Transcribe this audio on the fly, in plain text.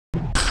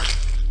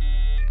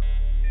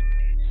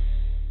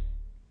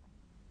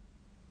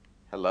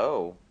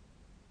Hello.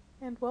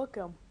 And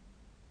welcome.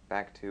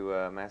 Back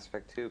to Mass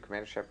Effect 2.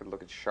 Commander Shepard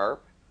looking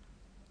sharp.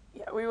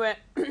 Yeah, we went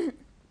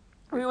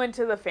we went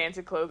to the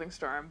fancy clothing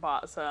store and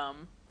bought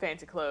some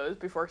fancy clothes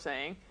before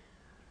saying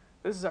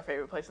this is our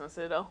favorite place in the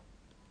Citadel.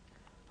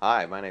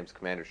 Hi, my name's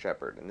Commander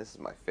Shepard, and this is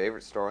my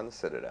favorite store in the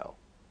Citadel.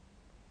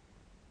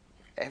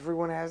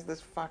 Everyone has this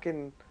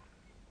fucking...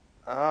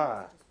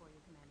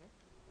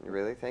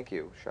 Really? Thank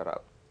you. Shut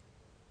up.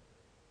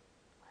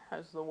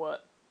 How's the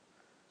what?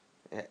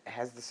 It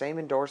has the same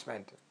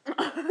endorsement.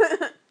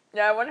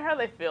 Yeah, I wonder how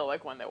they feel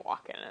like when they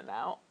walk in and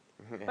out.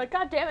 Like,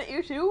 God damn it,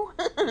 you two!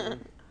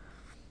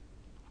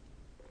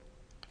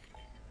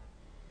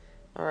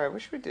 Alright,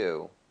 what should we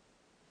do?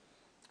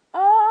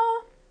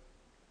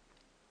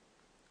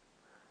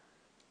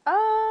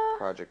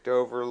 Project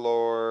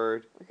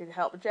Overlord. We could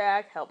help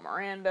Jack, help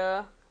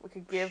Miranda. We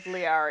could give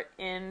Liara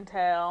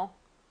intel.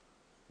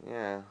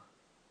 Yeah.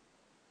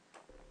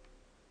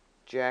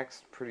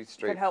 Jack's pretty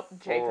Could help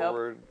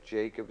straightforward.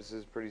 Jacob's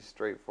is pretty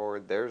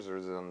straightforward. Theirs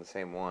is on the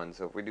same one,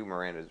 so if we do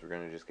Miranda's, we're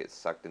gonna just get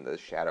sucked into the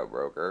Shadow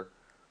Broker.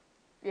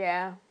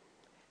 Yeah.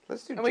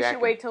 Let's do and we should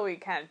wait till we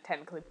kind of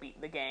technically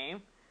beat the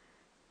game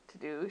to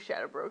do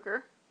Shadow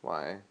Broker.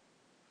 Why?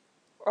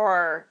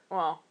 Or,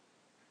 well,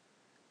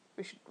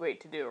 we should wait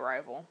to do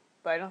Arrival.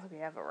 But I don't think we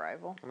have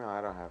Arrival. No,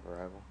 I don't have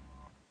Arrival.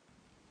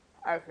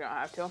 I don't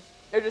have to.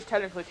 It just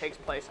technically takes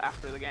place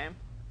after the game.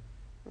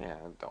 Yeah,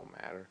 it don't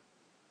matter.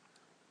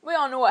 We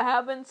all know what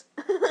happens.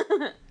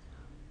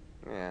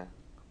 Yeah.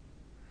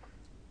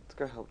 Let's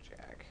go help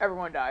Jack.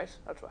 Everyone dies.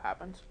 That's what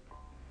happens.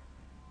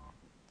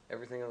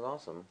 Everything is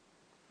awesome.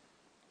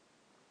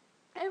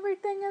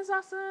 Everything is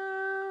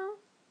awesome.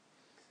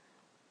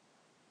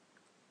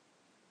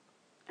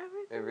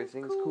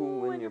 Everything's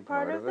cool when you're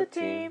part of a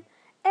team.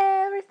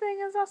 Everything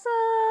is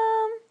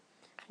awesome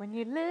when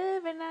you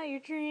live in out your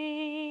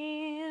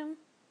dream.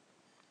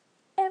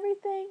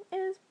 Everything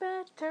is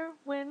better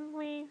when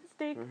we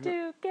stick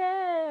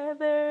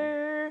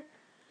together.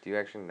 Do you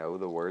actually know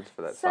the words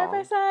for that side song? Side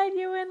by side,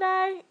 you and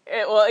I.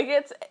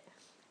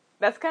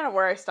 That's kind of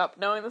where I stopped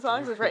knowing the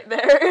songs, is right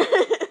there.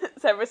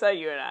 Side by side,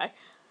 you and I.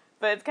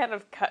 But it's kind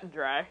of cut and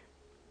dry.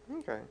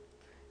 Okay.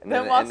 And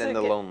then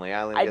the Lonely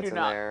Island gets in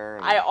not.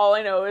 there. All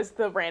I know is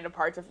the random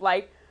parts of,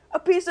 like, a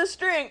piece of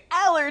string,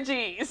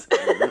 allergies.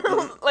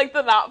 Like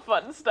the not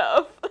fun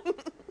stuff.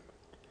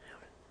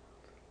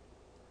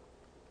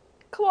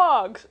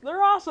 Clogs,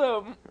 they're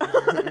awesome.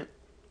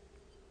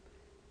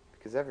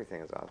 Because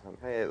everything is awesome.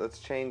 Hey, let's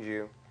change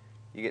you.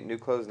 You get new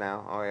clothes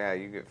now. Oh yeah,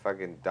 you get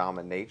fucking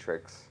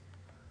dominatrix.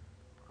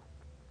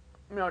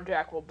 No,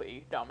 Jack will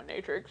be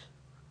dominatrix.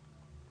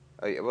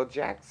 Oh yeah, well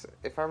Jack's,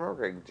 if I remember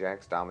correctly,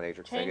 Jack's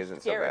dominatrix thing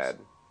isn't so bad.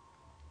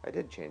 I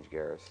did change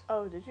Garrus.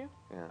 Oh, did you?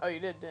 Yeah. Oh, you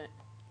did, didn't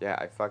you? Yeah,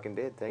 I fucking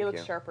did. Thank you. He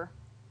looks sharper.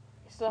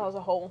 He still has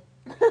a hole.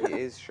 He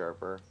is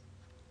sharper.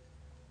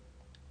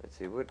 Let's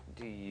see, what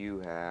do you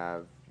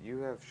have?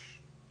 You have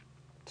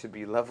to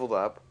be leveled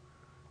up.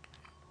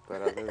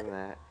 But other than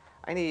that,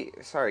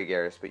 sorry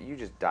Garrus, but you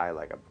just die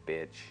like a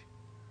bitch.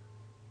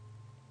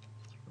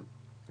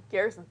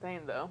 Garrus and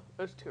Thane, though,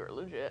 those two are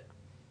legit.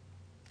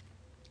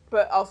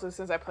 But also,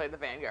 since I played the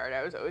Vanguard,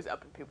 I was always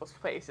up in people's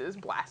faces,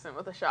 blasting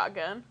with a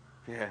shotgun.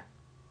 Yeah.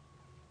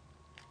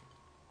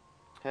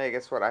 Hey,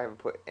 guess what? I haven't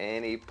put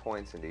any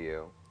points into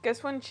you.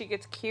 Guess when she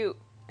gets cute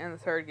in the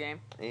third game?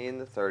 In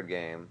the third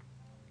game.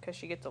 Because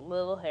she gets a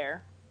little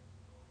hair.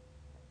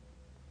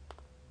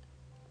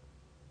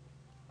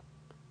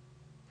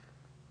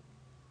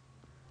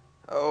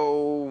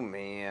 Oh,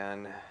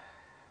 man.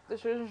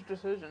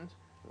 Decisions.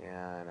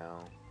 Yeah, I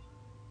know.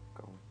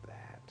 Go with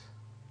that.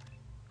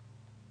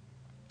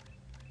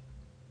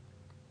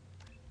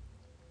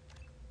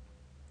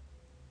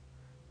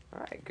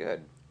 Alright,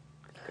 good.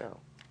 Let's go.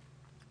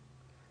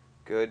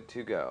 Good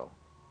to go.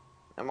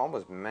 I'm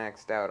almost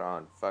maxed out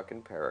on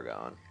fucking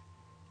Paragon.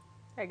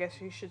 I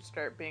guess you should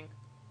start being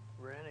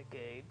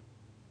Renegade.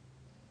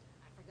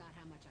 I forgot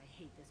how much I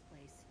hate this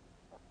place.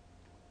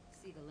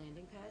 See the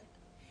landing pad?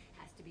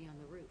 Has to be on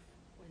the roof,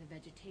 or the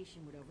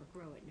vegetation would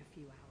overgrow it in a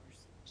few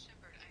hours.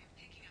 Shepard, I am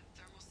picking up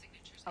thermal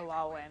signatures. A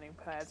lot of landing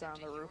pads are on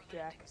the roof,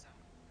 Jack.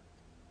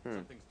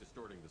 Something's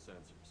distorting the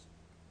sensors.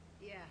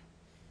 Yeah,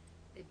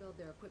 they build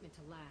their equipment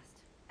to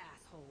last.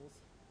 Assholes.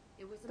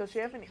 It was. Does she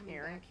have an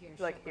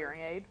hearing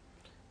aid?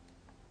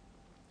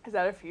 Is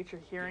that a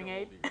future hearing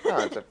aid? No,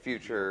 it's a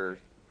future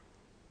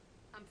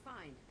I'm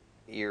fine.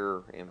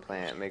 ear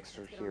implant. Makes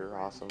her hear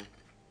awesome.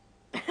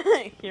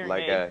 Hearing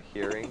like aid. A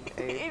hearing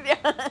aid? Yeah.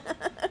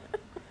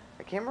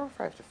 I can't remember if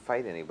I have to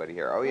fight anybody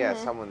here. Oh yeah,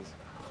 someone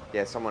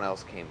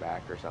else came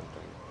back or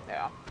something.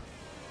 Yeah.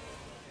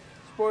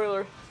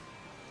 Spoilers.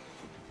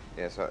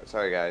 Yeah,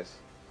 sorry guys.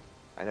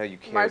 I know you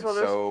cared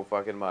so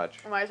fucking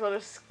much. Might as well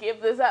just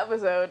skip this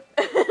episode.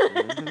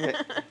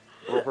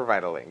 We'll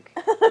provide a link.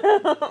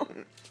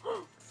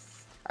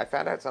 I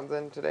found out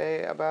something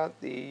today about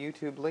the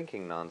YouTube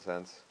linking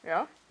nonsense.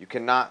 Yeah?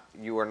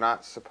 You are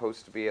not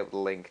supposed to be able to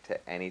link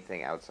to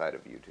anything outside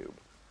of YouTube.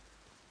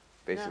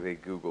 Basically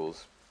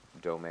Google's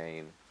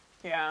domain.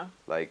 Yeah.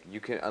 Like,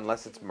 you can,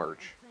 unless it's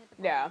merch.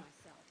 Yeah.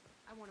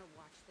 I want to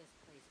watch this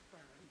place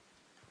burn.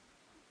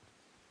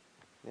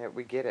 Yeah,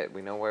 we get it.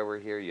 We know why we're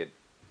here. You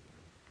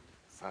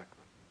fuck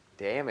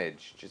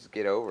damage. Just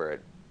get over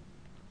it.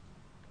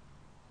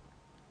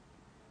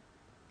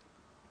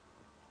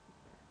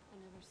 I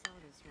never saw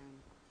this room.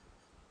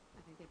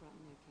 I think they brought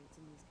new kids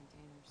in these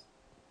containers.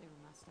 They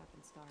were messed up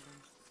and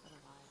starving, but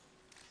alive.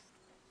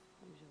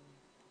 Usually.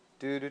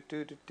 Do do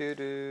do do do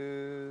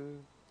do.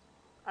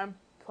 I'm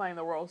playing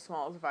the world's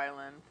smallest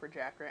violin for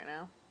Jack right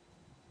now.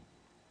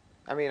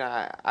 I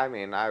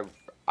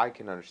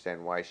can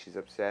understand why she's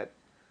upset,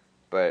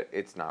 but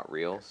it's not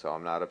real, so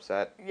I'm not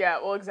upset. Yeah,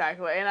 well,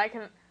 exactly. And I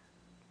can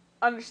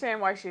understand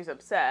why she's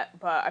upset,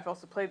 but I've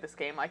also played this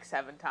game like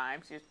 7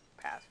 times. She's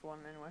past one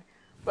anyway.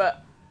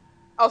 But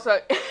also,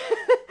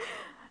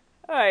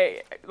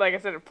 like I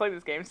said, I've played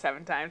this game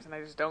 7 times, and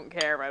I just don't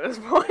care by this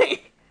point.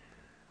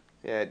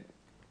 Yeah.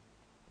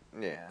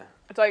 Yeah.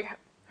 It's like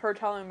her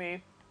telling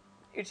me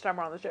each time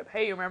we're on the ship,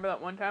 hey, you remember that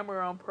one time we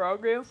were on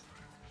Program?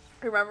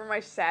 Remember my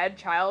sad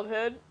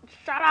childhood?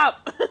 Shut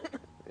up!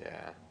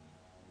 Yeah.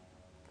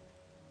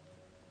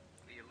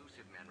 The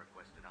elusive man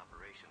requested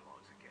operation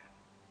logs again.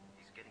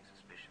 He's getting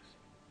suspicious.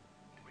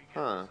 If we get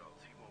Huh.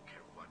 results, he won't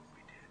care what we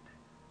did.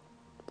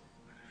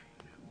 But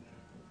if he knew,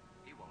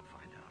 he won't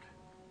find out.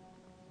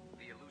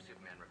 The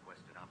elusive man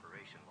requested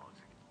operation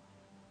logs again.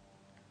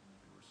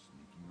 They were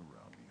sneaking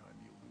around behind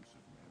the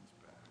elusive man's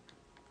back.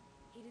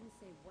 He didn't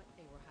say what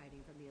they were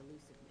hiding from the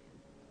elusive man.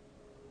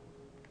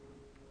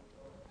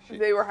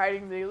 They were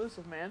hiding the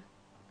elusive man.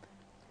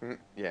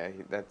 Yeah,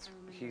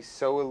 he's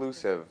so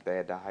elusive. They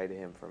had to hide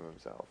him from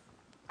himself.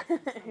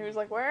 He was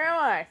like, where am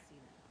I?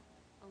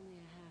 Only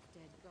a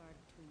half-dead guard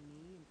between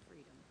me and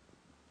freedom.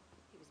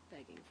 He was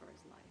begging for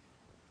his life.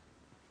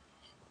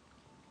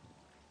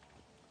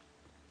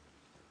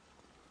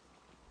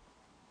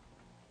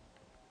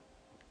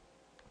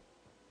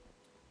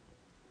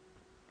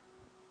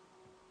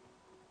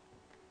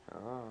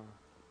 Oh,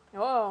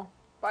 Oh,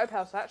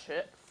 bypass that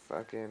shit.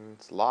 fucking,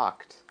 it's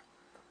locked.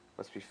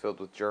 Must be filled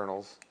with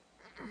journals.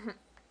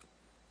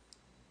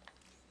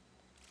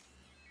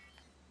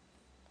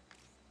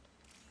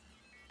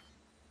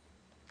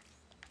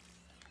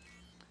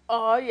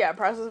 Oh, yeah,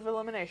 process of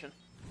elimination.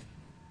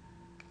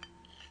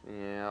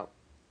 Yep.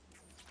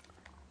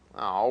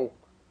 Oh.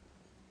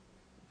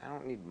 I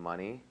don't need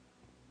money.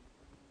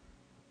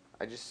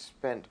 I just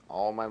spent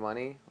all my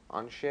money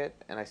on shit,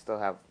 and I still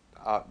have,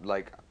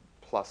 like,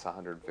 plus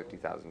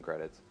 150,000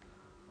 credits.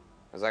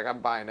 I was like, I'm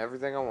buying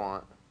everything I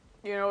want.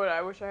 You know what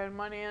I wish I had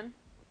money in?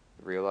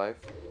 Real life.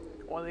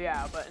 Well,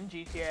 yeah, but in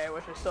GTA, I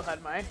wish I still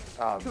had my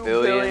 $2 Billions.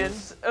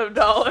 billions of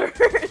dollars.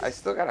 I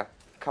still got a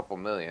couple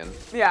million.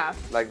 Yeah.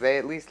 Like, they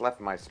at least left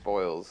my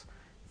spoils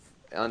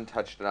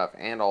untouched enough,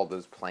 and all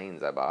those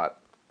planes I bought.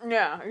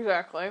 Yeah,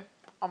 exactly.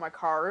 On my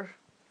cars.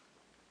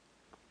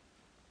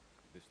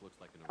 This looks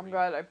like an I'm arena.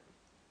 glad I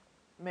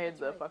made That's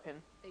the right.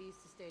 fucking They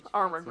used to stage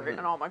armor fights grate here.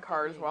 on all my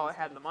cars They while I used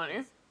had the other money.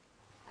 kids.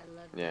 I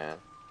loved Yeah. it.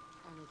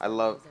 Only I time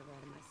love- was ever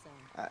out of my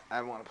cell.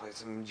 I want to play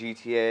some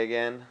GTA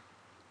again.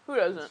 Who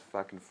It's doesn't?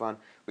 fucking fun.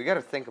 We got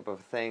to think of a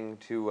thing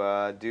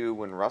to do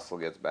when Russell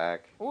gets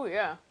back. Oh,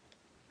 yeah.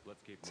 Let's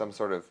keep Some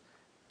sort of,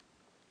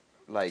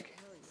 like,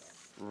 Hell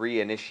yeah.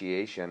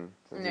 reinitiation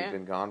since Yeah. he's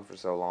been gone for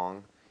so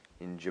long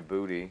in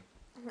Djibouti.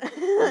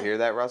 You hear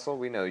that, Russell?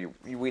 We know you.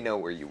 We know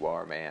where you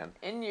are, man.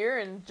 And you're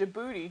in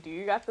Djibouti. Do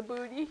you got the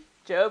booty?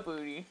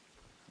 Djibouti.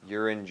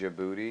 You're in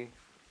Djibouti.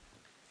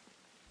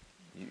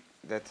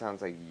 That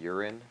sounds like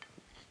urine.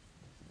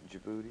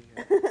 Djibouti.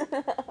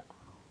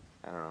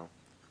 I don't know.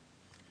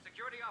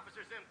 Security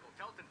Officer Zimkel,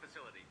 Telton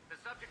facility. The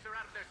subjects are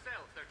out of their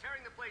cells. They're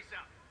tearing the place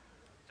up.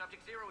 Subject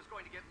 0 is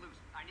going to get loose.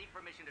 I need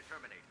permission to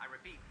terminate. I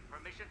repeat,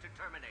 permission to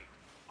terminate.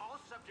 All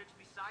subjects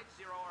besides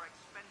 0 are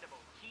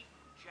expendable. Keep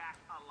Jack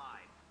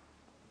alive.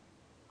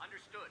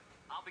 Understood.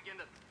 I'll begin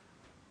to...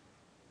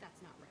 That's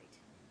not right.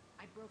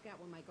 I broke out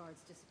when my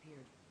guards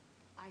disappeared.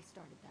 I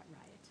started that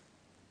riot.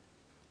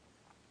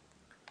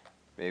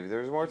 Maybe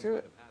there's more Things to might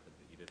it. have happened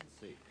that you didn't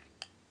see.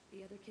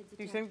 The other kids Do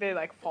you attacked think they, me.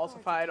 like, The guards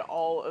falsified attacked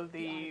all me. of The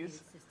these, automated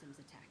systems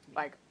attacked me.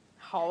 like,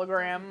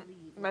 hologram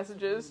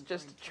messages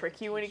just to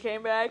trick you when he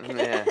came back?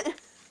 Yeah.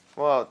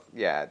 Well,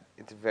 yeah,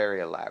 it's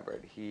very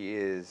elaborate. He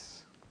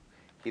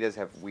does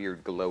have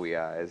weird glowy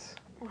eyes.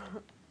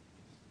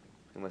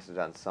 He must have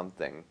done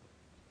something.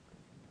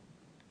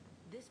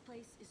 This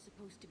place is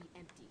supposed to be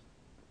empty.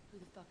 Who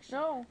the fuck shot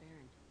No.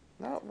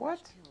 that Baron? No, what?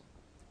 Kill.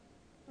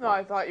 No,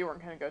 I thought you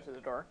weren't going to go to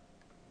the door.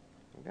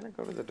 I'm gonna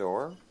go to the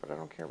door, but I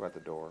don't care about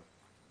the door.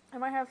 It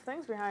might have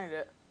things behind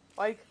it.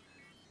 Like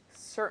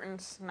certain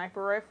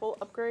sniper rifle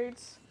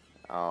upgrades.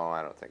 Oh,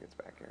 I don't think it's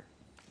back here.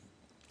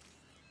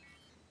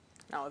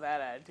 Not with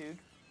that attitude.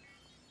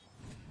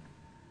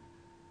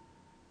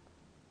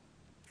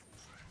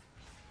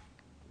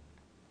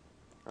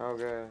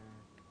 Okay.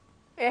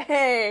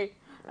 Hey!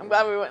 I'm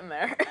glad we went in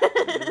there.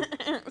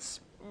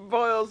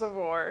 Spoils of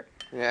war.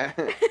 Yeah.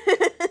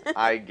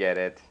 I get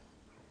it.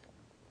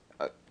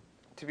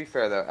 To be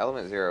fair, though,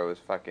 Element Zero is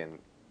fucking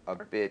a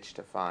bitch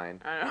to find.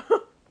 I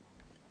know.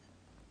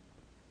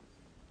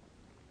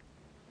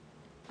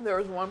 There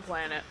was one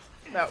planet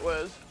that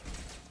was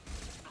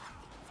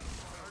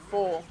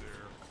full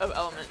of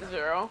element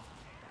 0.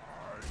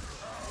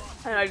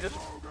 And I just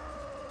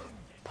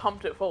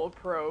pumped it full of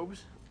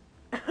probes.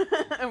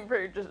 I'm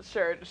pretty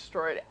sure it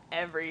destroyed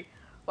every,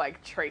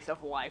 like, trace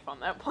of life on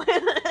that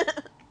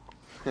planet.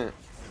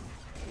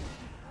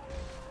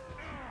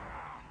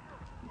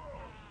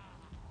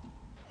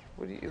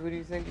 Who do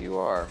you think you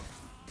are?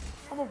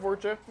 I'm a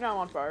Vorcha. Now I'm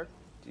on fire.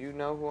 Do you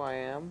know who I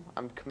am?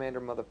 I'm Commander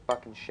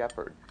Motherfucking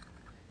Shepard.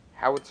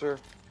 Howitzer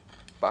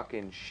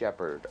fucking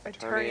Shepard.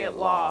 Attorney at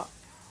law.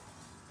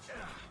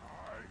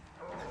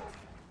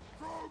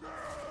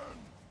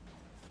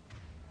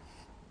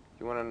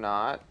 You wanna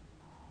not?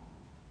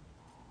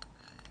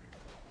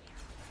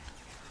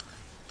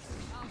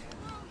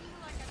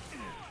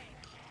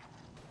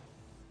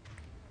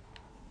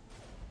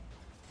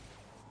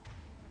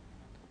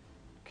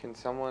 Can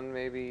someone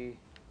maybe...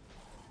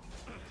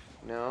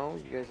 No?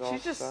 You guys all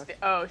She's just... suck?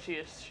 Oh, she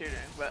is shooting,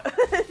 but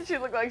she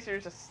looked like she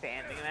was just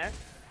standing there.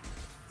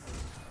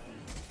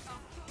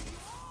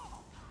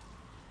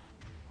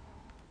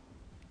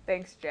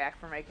 Thanks, Jack,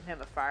 for making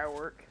him a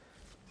firework.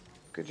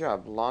 Good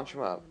job. Launch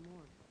him up.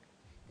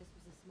 This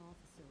was a small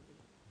facility.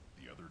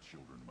 The other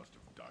children must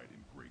have died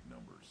in great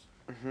numbers.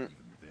 Mhm.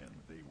 Even then,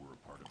 they were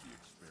a part of the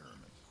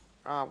experiment.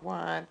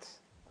 What?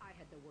 I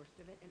had the worst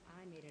of it, and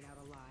I made it out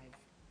alive.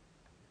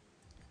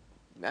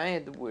 I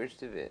had the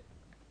worst of it.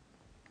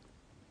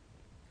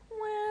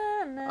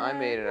 I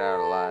made it out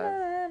alive.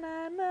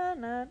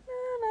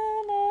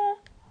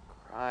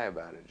 Cry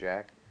about it,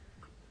 Jack.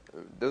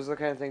 Those are the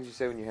kind of things you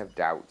say when you have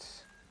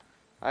doubts.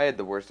 I had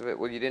the worst of it.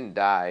 Well, you didn't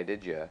die,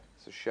 did you?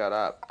 So shut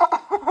up.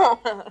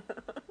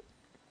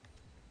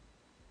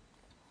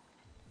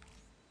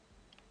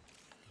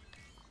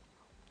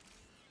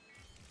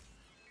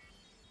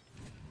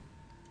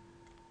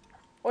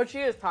 Well, she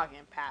is talking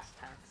in past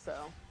tense, so.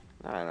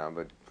 I don't know,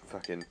 but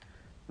fucking...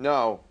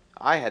 No,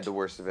 I had the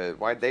worst of it.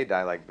 Why'd they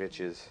die like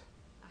bitches?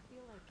 I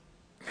feel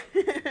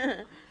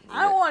like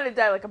I don't want to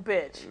die like a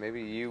bitch.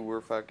 Maybe you were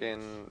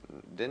fucking...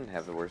 didn't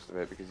have the worst of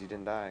it because you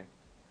didn't die.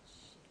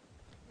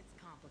 shit. It's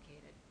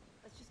complicated.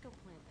 Let's just go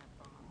plant that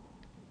bomb.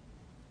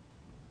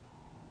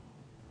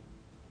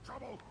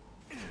 Trouble!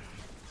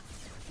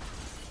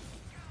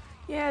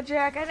 Yeah,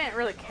 Jack, I didn't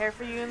really care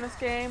for you in this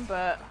game,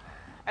 but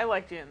I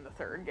liked you in the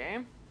third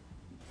game.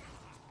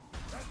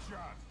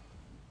 Headshot!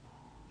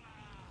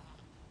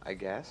 I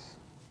guess.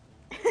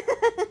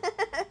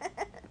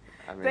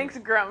 I mean, Thanks,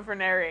 Grunt, for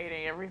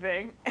narrating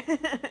everything.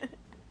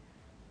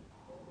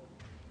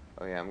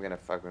 Oh yeah, I'm gonna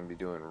fucking be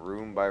doing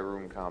room by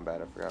room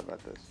combat. I forgot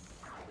about this.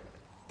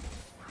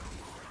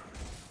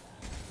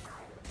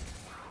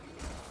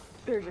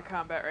 There's your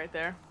combat right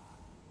there.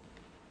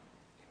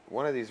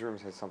 One of these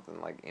rooms has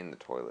something like in the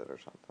toilet or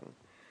something.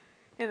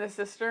 In the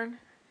cistern,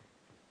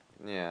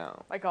 Yeah.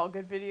 like all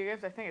good video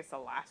games. I think it's the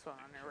last one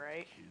on there,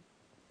 right?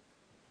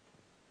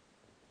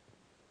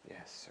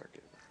 Yes,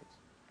 circuit.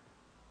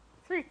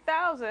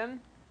 3,000.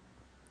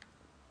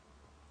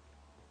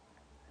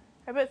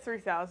 I bet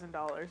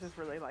 $3,000 is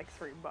really like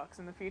 $3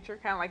 in the future,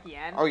 kind of like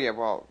yen. Oh yeah,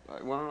 well,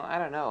 I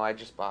don't know. I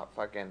just bought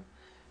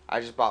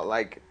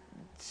like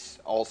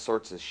all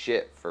sorts of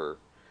shit for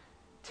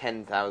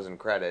 10,000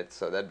 credits,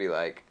 so that'd be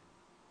like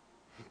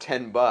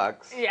 $10.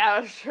 Yeah,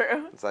 that's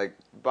true. It's like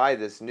buy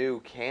this new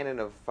cannon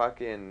of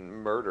fucking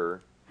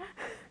murder.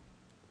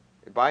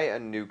 Buy a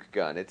nuke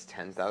gun. It's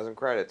 10,000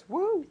 credits.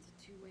 Woo! It's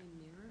a two-way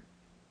mirror.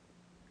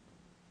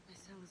 My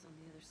cell is on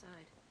the other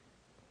side.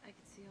 I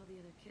could see all the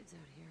other kids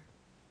out here.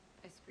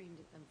 I screamed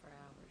at them for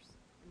hours,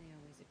 and they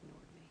always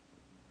ignored me.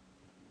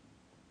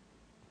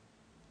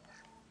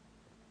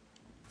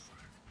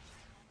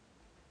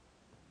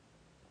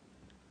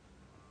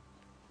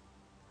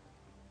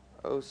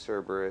 Oh,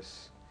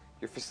 Cerberus.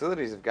 Your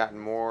facilities have gotten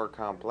more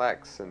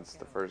complex since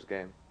the first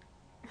game.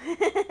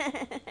 Entry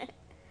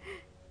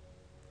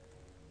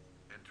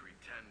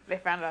 10. They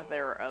found out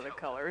there were other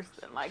colors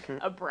than like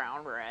a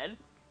brown red.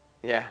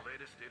 Yeah. The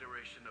latest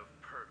iteration of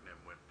Pergnum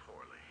went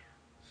poorly.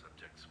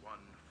 Subjects 1,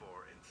 4,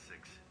 and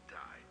 6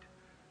 died.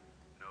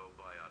 No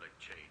biotic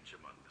change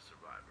among the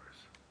survivors.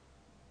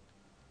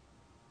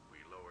 We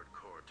lowered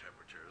core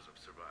temperatures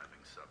of surviving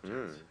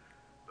subjects,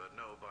 but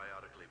no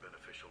biotically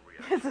beneficial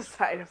reaction. It's a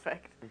side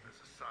effect. As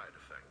a side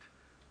effect,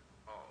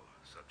 all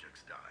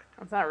subjects died.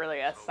 It's not really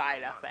a So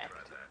side we'll effect.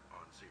 monitor that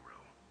on Zero.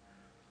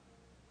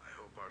 I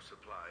hope our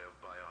supply of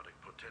biotic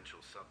potential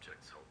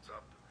subjects holds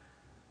up.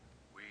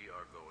 We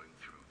are going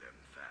through them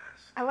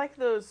fast. I like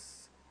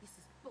those This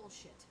is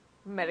bullshit.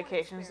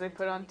 medications they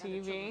put on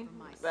TV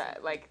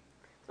that like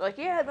they're like,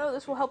 yeah, no,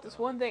 this will help this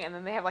one thing, and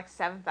then they have like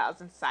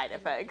 7,000 side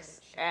effects,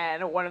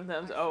 and one of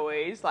them's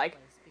always like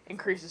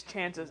increases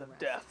chances of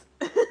death.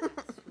 That's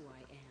who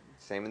I am.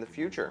 Same in the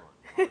future.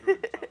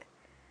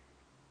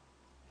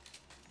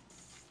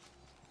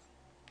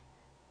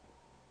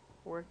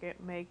 Work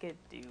it, make it,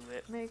 do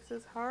it. Makes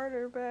us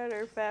harder,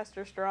 better,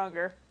 faster,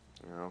 stronger.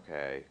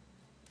 Okay.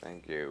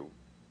 Thank you,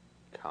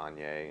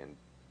 Kanye and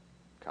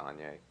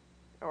Kanye.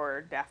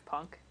 Or Daft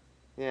Punk.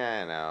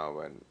 Yeah, I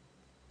know, but...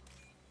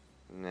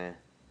 Nah.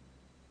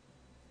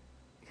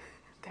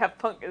 Daft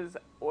Punk is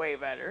way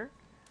better.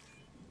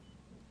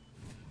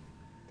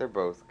 They're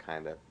both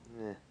kind of.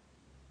 Eh.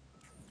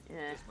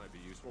 Yeah. This might be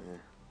useful. Yeah.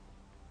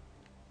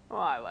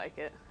 Well, I like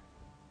it.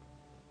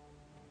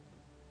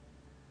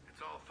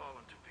 It's all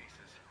fallen to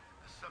pieces.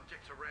 The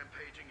subjects are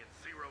rampaging and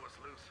Zero is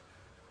loose.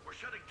 We're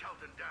shutting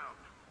Telton down.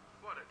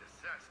 What a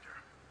disaster.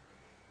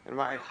 And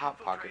my We'll hot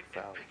pocket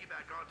infiltrate fell. and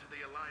piggyback onto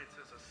the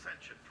Alliance's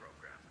Ascension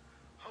program.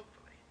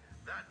 Hopefully,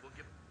 that will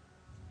give...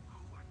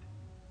 What?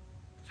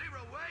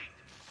 Zero, wait!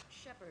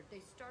 Shepard, they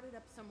started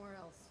up somewhere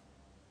else.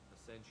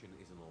 Ascension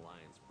is an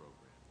alliance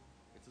program.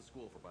 It's a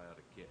school for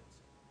biotic kids.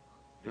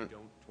 They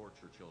don't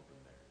torture children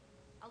there.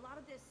 A lot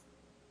of this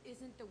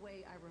isn't the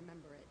way I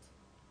remember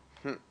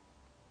it.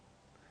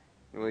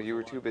 Well, you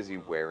were too busy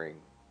wearing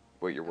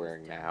what you're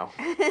wearing now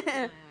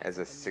as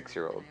a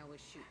 6-year-old. I always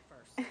shoot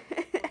first.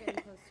 We're getting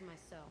close to my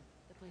cell,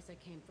 the place I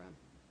came from.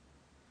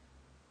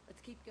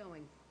 Let's keep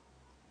going.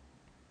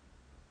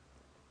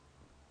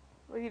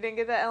 Well, you didn't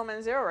get that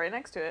element 0 right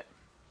next to it.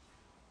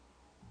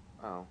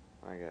 Oh,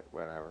 I get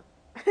whatever.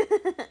 Hey,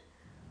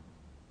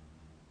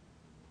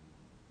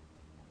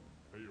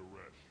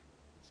 Aresh.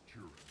 It's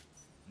Kieran.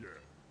 Yeah,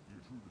 the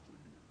intruders are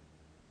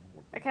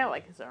here. I kind of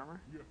like his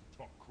armor. We have to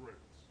talk credits.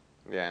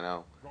 Yeah, I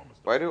know. Promise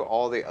Why to- do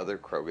all the other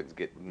Krogans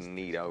get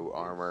Neato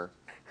armor?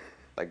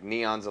 Like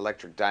Neon's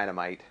electric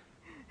dynamite.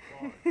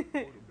 Fine, put him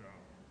down.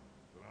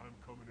 But I'm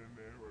coming in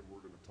there and we're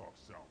gonna talk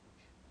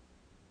salvage.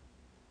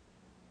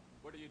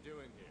 What are you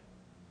doing here?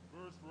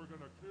 First, we're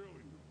gonna kill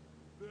you.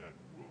 Then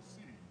we'll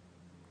see.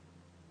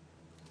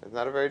 It's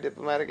not a very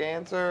diplomatic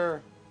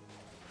answer.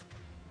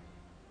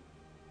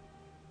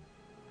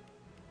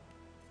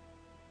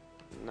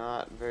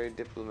 Not very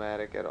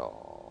diplomatic at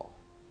all.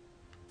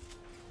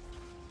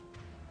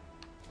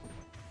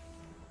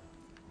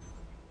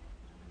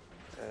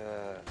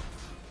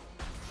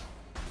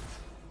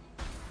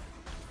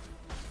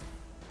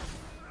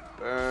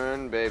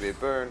 Burn, baby,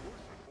 burn.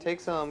 Take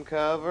some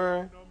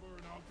cover. Number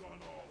and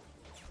outgun all.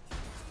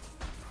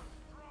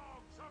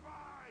 Strong,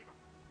 survive!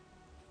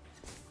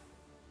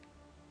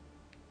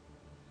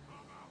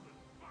 Come out and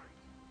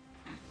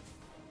fight!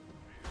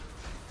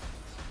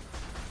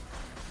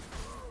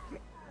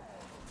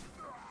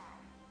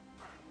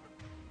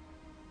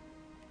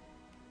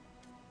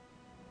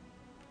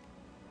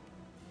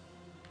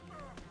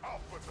 I'll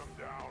put them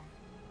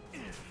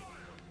down.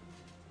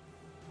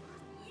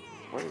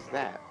 What is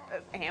that?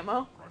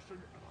 Ammo?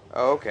 Russian,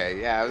 Oh, okay,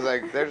 yeah, I was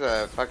like, there's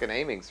a fucking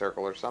aiming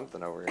circle or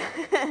something over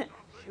here.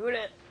 Shoot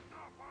it.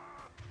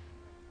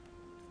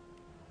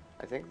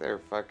 I think they're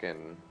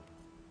fucking...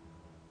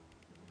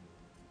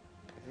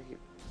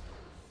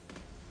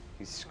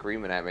 he's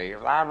screaming at me.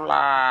 Blah,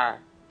 blah.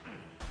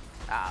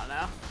 I don't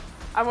know.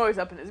 I'm always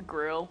up in his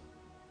grill.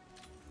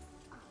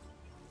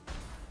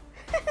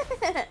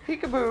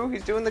 Peekaboo,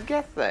 he's doing the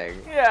Geth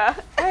thing. Yeah.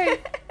 Hey.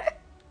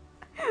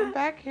 I'm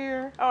back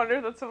here. I wonder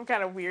if that's some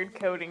kind of weird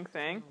coding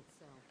thing. Old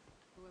cell.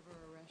 Whoever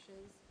Aresh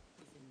is,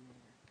 he's in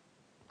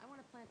there. I want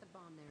to plant the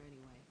bomb there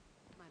anyway.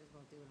 Might as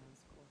well do it on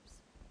his corpse.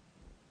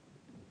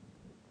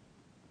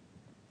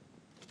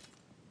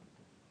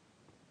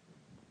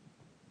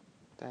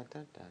 Dun,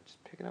 dun, dun.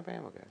 Just picking up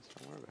ammo, guys.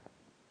 Don't worry about it.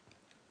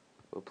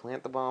 We'll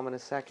plant the bomb in a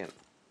second.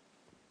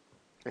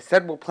 I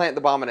said we'll plant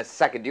the bomb in a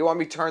second. Do you want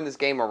me to turn this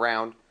game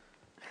around?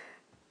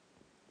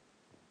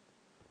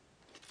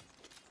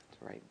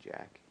 That's right,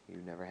 Jack. You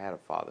never had a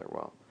father.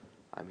 Well,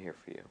 I'm here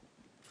for you.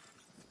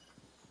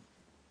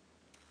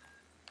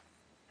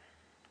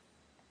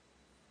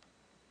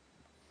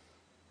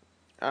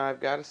 I've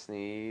got to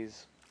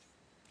sneeze.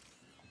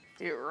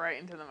 Do it right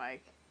into the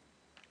mic.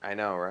 I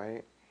know,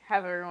 right?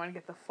 Have everyone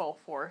get the full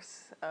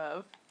force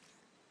of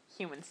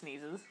human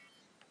sneezes.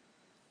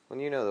 When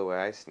you know the way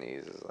I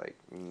sneeze is like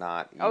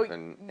not Oh,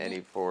 even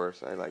any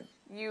force. I like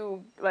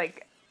You,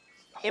 like,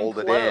 hold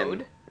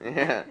implode. it in.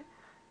 Yeah.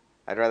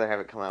 I'd rather have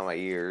it come out my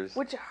ears.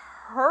 Which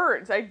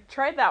hurts. I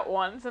tried that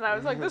once and I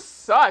was like, this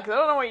sucks. I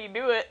don't know why you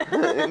do it.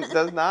 It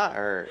does not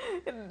hurt.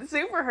 It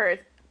super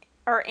hurts.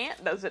 Our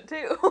aunt does it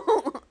too.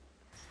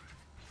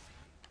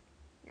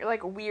 You're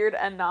like weird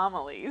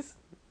anomalies.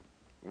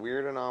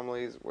 Weird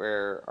anomalies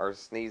where our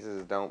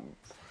sneezes don't...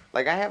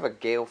 Like, I have a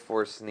gale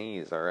force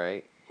sneeze,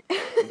 alright?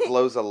 It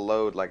blows a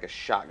load like a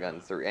shotgun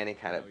through any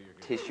kind of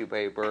tissue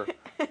paper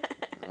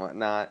and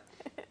whatnot.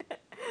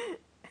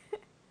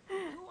 Who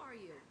are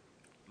you?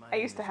 I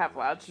used to have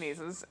loud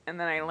sneezes, and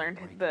then I learned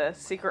the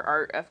secret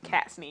art of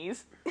cat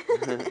sneeze. I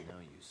know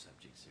you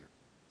subjects here.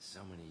 So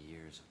many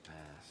years have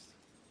passed,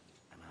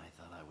 and I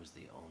thought I was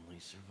the only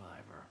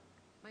survivor.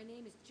 My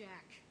name is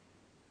Jack.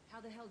 How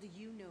the hell do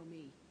you know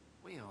me?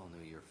 We all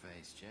knew your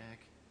face, Jack.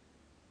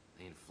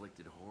 They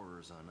inflicted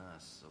horrors on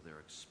us so their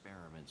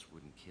experiments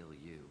wouldn't kill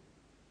you.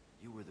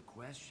 You were the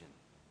question,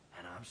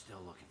 and I'm still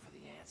looking for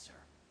the answer.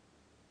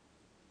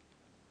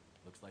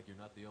 Looks like you're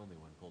not the only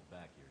one pulled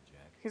back here,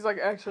 Jack. He's like,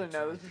 actually,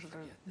 no, I this tried is to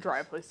forget a this.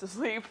 dry place to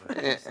sleep. But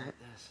it's like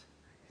this.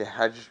 Yeah,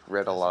 I just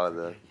read a lot of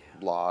the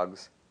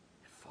blogs.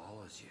 It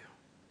follows you.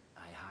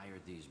 I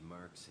hired these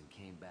mercs and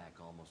came back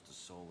almost a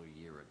solar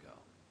year ago.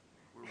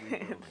 We're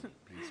rebuilding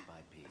it piece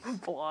by piece.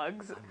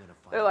 Blogs. I'm gonna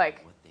find They're out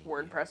like what they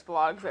WordPress hear,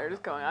 blogs that how are to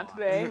just going on unlock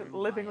today, true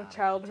living with biotic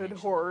childhood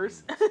potential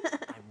horrors. in humans.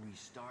 I'm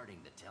restarting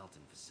the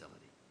Telton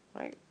facility.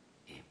 Right.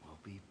 It will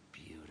be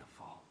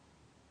beautiful.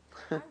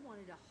 I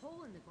wanted a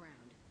hole in the ground.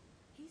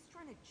 He's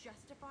trying to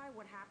justify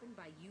what happened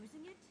by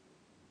using it?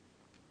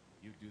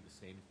 You do the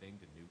same thing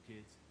to new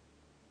kids?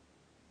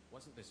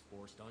 Wasn't this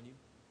forced on you?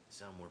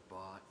 Some were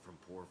bought from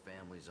poor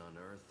families on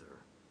Earth or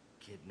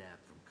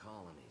kidnapped from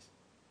colonies.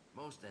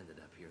 Most ended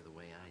up here the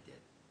way I did.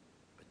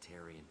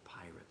 Batarian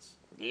pirates.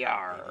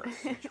 Yar. They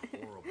did such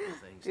horrible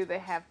things Do to they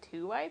us. have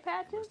 2 eye They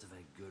patches? must have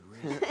had good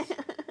reasons.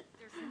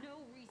 There's no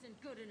reason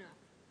good enough.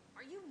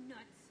 Are you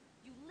nuts?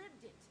 You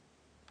lived it.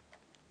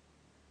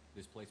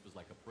 This place was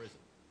like a prison.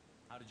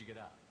 How did you get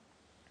out?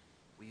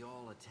 We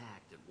all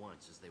attacked at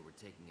once as they were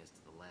taking us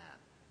to the lab.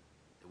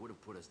 They would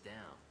have put us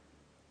down.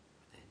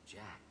 But then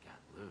Jack got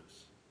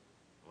loose.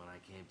 When I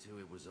came to,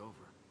 it was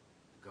over.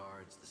 The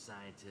guards, the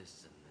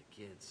scientists, and the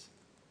kids.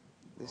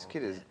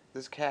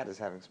 This cat is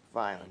having some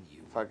violent And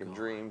you fucking go.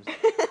 dreams.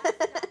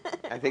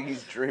 I think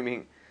he's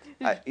dreaming.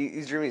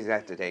 He's dreaming he's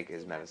got to take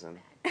his medicine.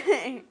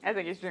 I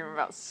think he's dreaming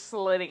about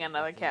slitting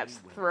another cat's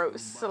throat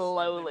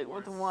slowly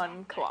with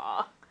one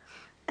claw.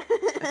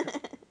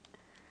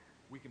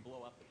 We can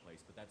blow up the place,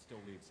 but that still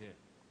leaves him.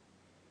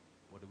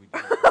 What do we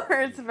do?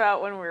 Or it's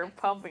about when we were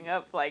pumping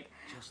up like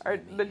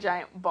the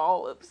giant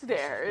ball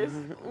upstairs.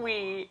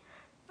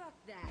 Fuck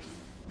that.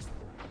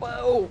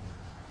 Whoa!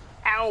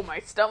 Ow, my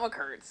stomach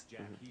hurts.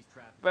 Jack, he's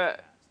trapped in But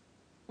the past.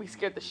 we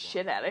scared the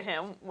shit out of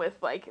him with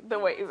like the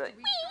way he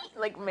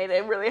like made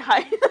a really high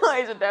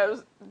noise,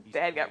 and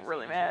Dad got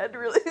really mad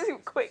really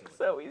quick,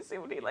 so we see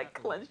when he like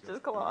clenched his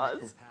claws.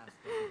 Your past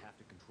doesn't have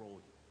to control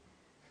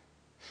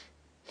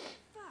you.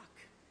 Fuck.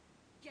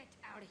 Get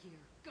out of here.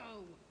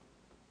 Go.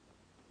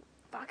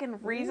 Fucking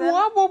reason. It's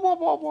not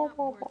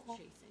worth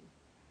chasing.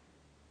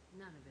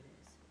 None of it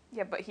is.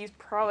 Yeah, but he's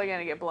probably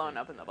gonna get blown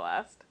up in the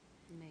blast.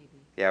 Maybe.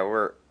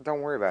 Yeah,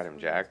 don't worry about him,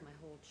 Jack. My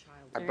whole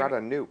I childhood. brought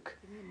a nuke.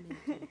 Give me a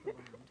minute to look around.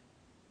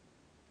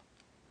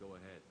 Go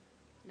ahead.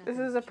 This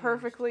Nothing's is a changed.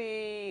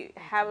 perfectly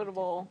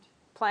habitable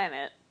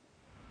planet,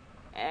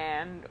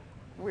 and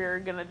we're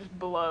gonna just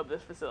blow up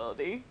this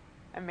facility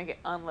and make it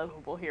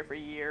unlivable here for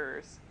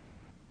years.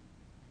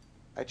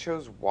 I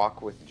chose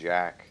walk with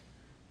Jack,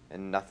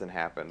 and nothing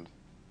happened.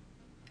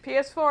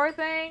 PS4,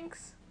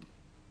 thanks.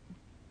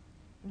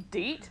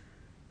 Deet?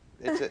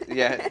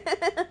 Yeah.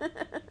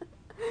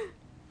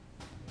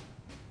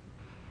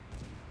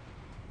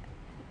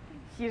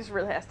 He just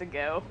really has to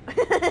go.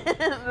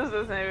 This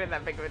isn't even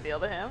that big of a deal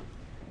to him.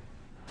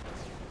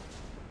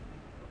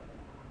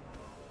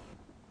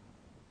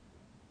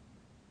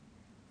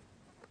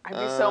 I'd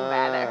be so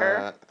mad at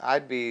her.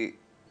 I'd be.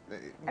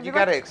 I'd You be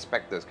gotta like-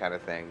 expect those kind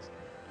of things.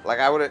 Like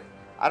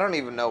I don't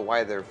even know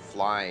why they're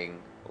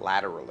flying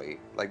laterally.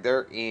 Like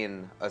they're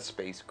in a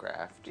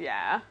spacecraft.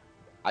 Yeah.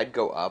 I'd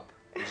go up,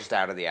 just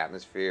out of the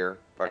atmosphere,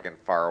 fucking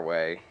far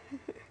away.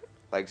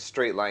 Like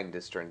straight line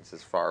distance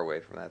as far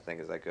away from that thing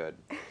as I could,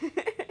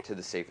 to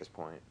the safest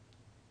point.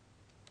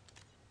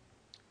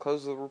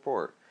 Close the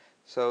report.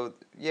 So,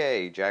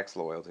 yay, Jack's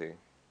loyalty.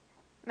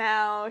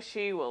 Now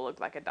she will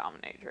look like a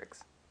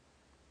dominatrix.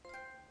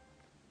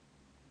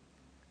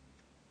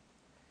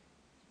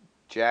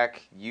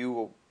 Jack,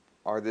 you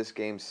are this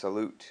game's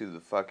salute to the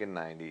fucking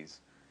 90s.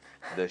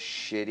 The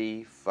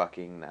shitty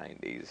fucking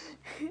 90s.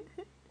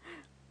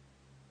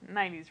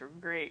 90s were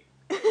great.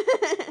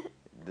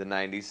 The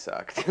 90s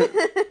sucked.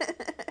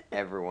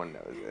 Everyone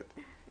knows it.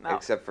 No.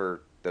 Except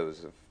for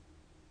those of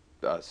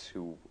us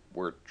who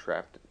were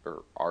trapped,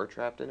 or are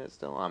trapped in it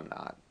still. I'm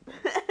not.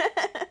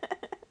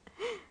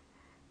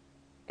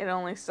 It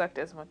only sucked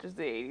as much as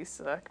the 80s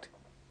sucked.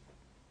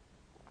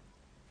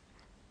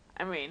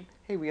 I mean,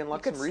 Hey, we you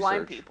unlocked could some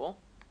slime research. people.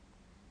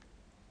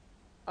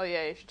 Oh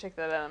yeah, you should check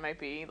that out. It might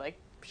be like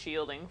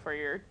shielding for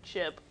your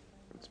chip.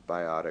 It's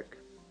biotic.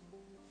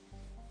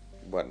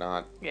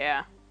 Whatnot.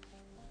 Yeah,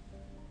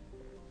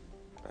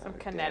 some Biotic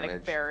kinetic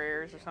damage.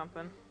 barriers or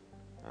something.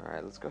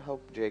 Alright, let's go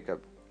help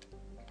Jacob.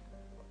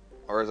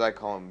 Or as I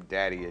call him,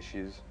 Daddy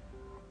Issues.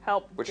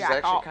 Help Which Jack is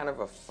actually off. kind of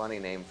a funny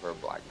name for a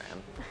black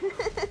man.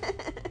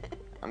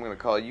 I'm gonna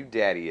call you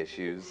Daddy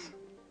Issues.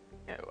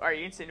 Are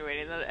you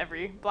insinuating that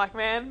every black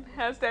man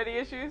has daddy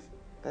issues?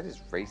 That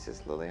is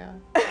racist, Liliana.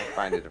 I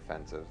find it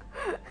offensive.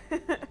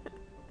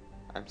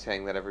 I'm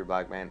saying that every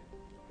black man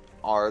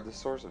are the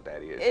source of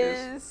daddy issues.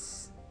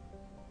 Is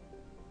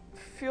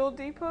Fuel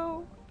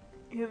Depot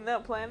in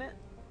that planet?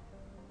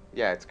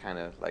 Yeah, it's kind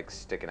of like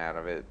sticking out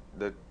of it.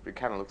 It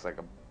kind of looks like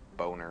a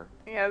boner.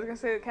 Yeah, I was gonna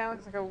say it kind of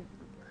looks like a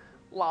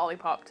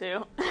lollipop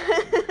too.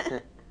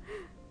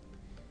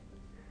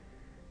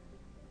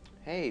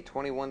 Hey,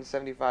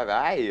 2175.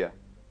 Aye.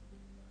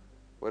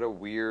 What a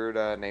weird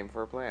name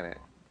for a planet.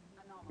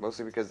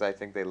 Mostly because I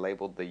think they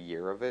labeled the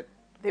year of it.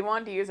 They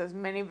wanted to use as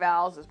many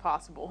vowels as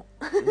possible.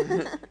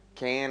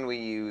 Can we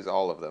use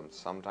all of them?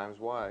 Sometimes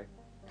why?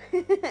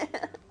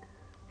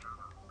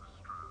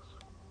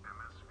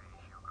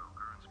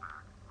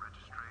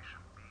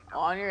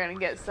 Oh, and you're gonna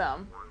get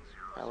some.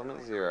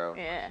 Element 0.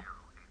 Yeah.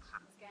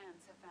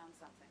 Scans have found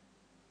something.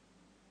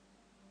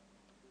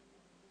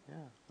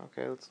 Yeah.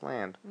 Okay, let's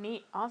land.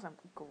 Neat. Awesome.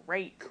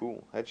 Great.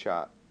 Cool.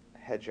 Headshot.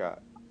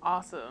 Headshot.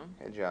 Awesome.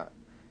 Headshot.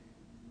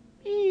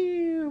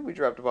 Ew, we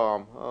dropped a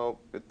bomb. Oh,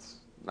 it's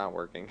not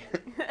working.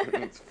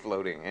 It's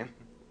floating in.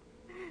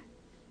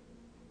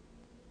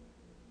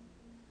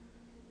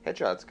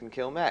 Headshots can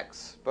kill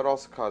mechs, but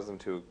also cause them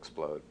to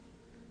explode.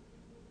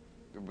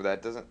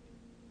 That doesn't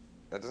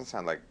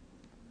sound like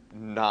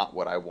not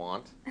what I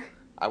want.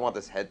 I want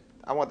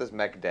this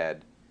mech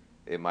dead.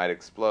 It might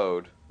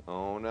explode.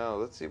 Oh no,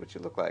 let's see what you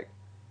look like.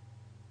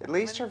 At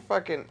least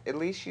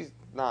she's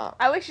not.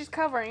 At least she's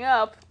covering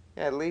up.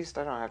 Yeah, at least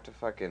I don't have to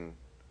fucking.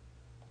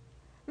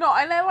 No,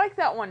 and I like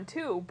that one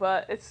too,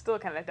 but it's still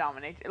kind of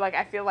dominated. Like,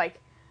 I feel like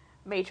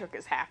Matrix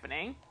is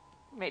happening.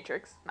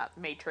 Matrix, not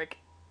Matrix.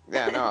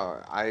 Yeah,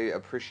 no, I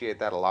appreciate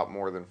that a lot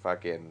more than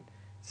fucking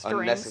Strings.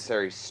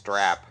 unnecessary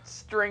strap.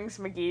 Strings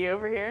McGee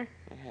over here.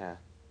 Yeah.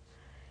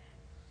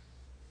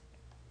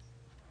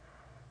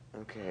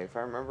 Okay, if I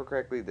remember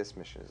correctly, this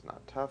mission is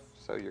not tough,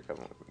 so you're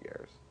coming with me,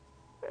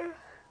 Garrus.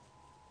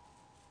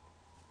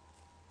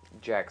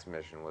 Jack's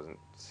mission wasn't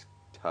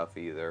tough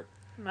either.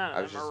 None I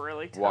of was them just are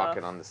really tough.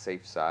 walking on the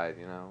safe side,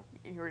 you know.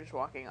 You were just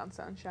walking on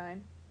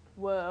sunshine.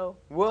 Whoa.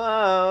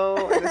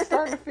 Whoa! And it's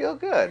starting to feel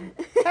good.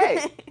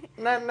 Hey!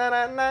 Na na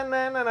na na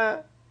na na na.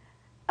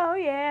 Oh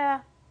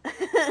yeah.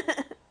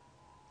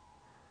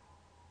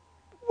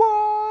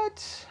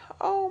 What?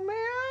 Oh man.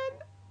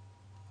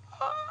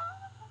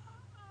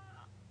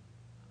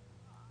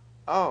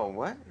 Oh,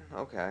 what?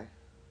 Okay.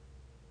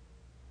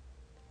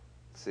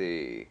 Let's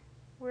see.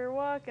 We're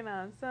walking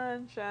on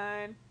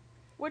sunshine.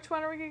 Which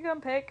one are we gonna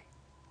come pick?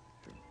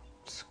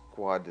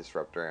 Squad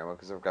disruptor ammo,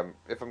 because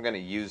if I'm gonna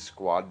use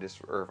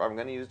if I'm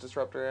gonna use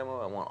disruptor ammo,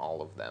 I want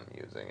all of them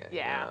using it.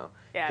 Yeah. You know?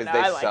 Yeah, Because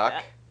no, they I like suck.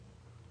 that.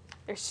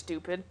 They're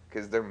stupid.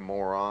 Because they're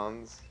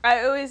morons.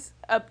 I always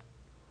got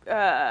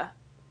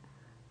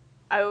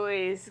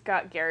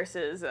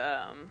Garrus's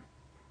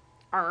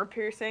armor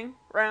piercing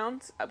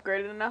rounds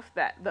upgraded enough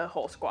that the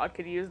whole squad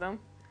could use them.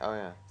 Oh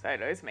yeah. So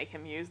I'd always make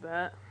him use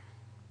that.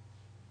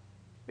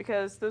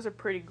 Because those are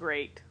pretty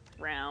great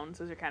rounds.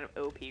 Those are kind of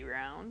OP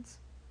rounds.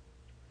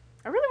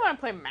 I really want to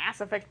play Mass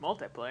Effect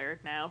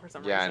multiplayer now for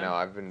some reason. Yeah, I know.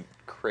 I've been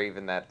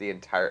craving that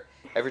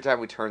every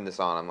time we turn this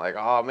on, I'm like,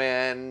 oh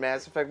man,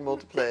 Mass Effect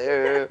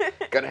multiplayer.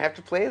 Gonna have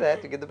to play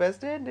that to get the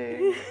best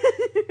ending.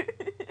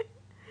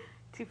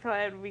 Too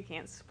bad we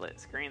can't split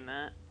screen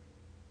that.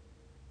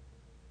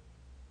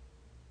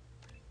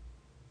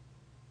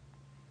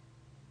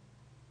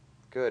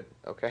 Good.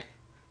 Okay.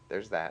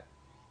 There's that.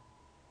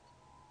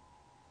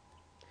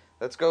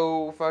 Let's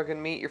go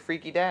fucking meet your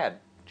freaky dad,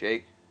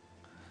 Jake.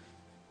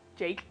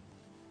 Jake.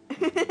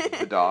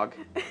 The dog.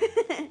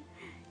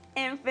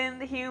 And Finn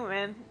the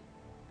human.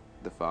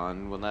 The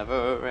fun will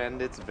never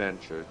end, it's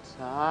adventure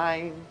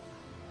time.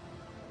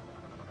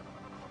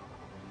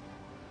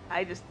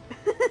 I just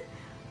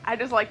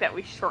like that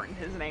we shortened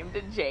his name to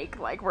Jake.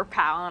 Like, we're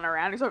palling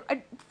around. He's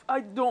like,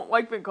 I don't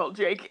like being called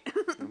Jake.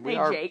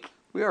 Jake.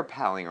 We are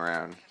palling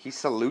around. He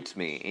salutes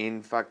me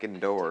in fucking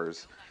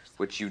doors,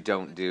 which you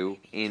don't do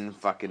in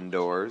fucking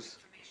doors.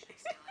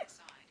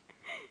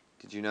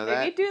 Did you know that?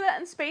 Maybe do that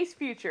in Space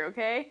Future,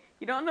 okay?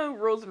 You don't know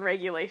rules and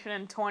regulation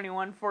in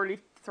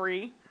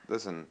 2143.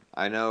 Listen,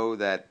 I know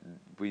that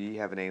we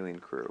have an alien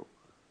crew.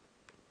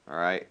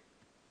 Alright?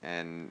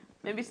 And...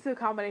 Maybe still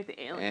accommodate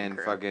the alien And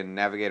crew. fucking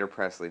Navigator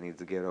Presley needs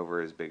to get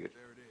over his bigot.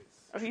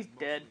 Oh, he's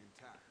dead.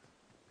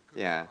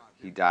 Yeah,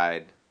 he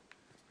died.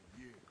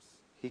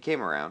 He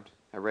came around.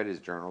 I read his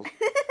journals.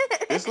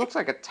 This looks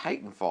like a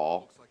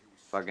Titanfall.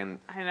 Fucking...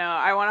 I know.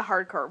 I want to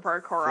hardcore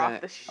parkour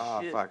off the shit.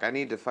 Oh, fuck. I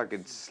need to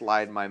fucking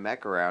slide my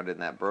mech around in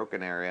that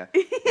broken area.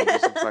 And do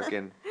some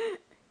fucking...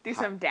 Do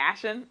some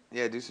dashing.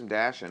 Yeah, do some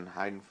dashing.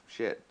 Hiding from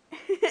shit.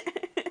 Along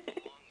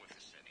with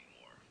this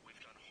anymore. We've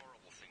done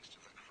horrible things to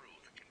the crew.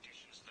 The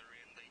conditions they're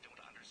in, they don't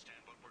understand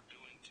what we're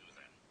doing to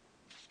them.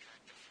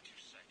 Distract them for 2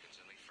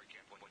 seconds and they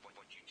forget what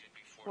you did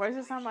before. Why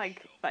does it sound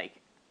like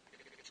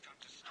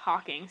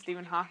Hawking,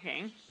 Stephen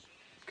Hawking?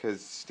 Because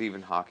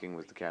Stephen Hawking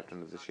was the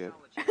captain of the ship.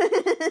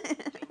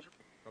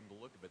 From the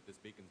look of it, this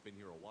beacon's been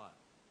here a while.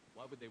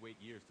 Why would they wait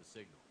years to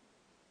signal?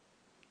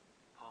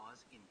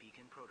 Pause in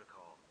beacon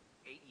protocol.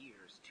 8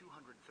 years,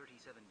 237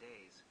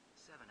 days,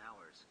 7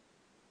 hours.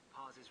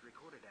 Pause is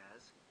recorded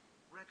as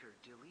record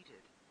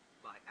deleted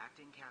by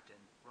acting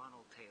captain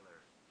Ronald Taylor.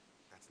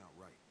 That's not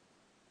right.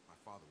 My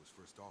father was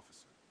first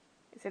officer.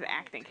 It said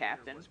acting Taylor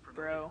captain, was promoted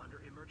bro.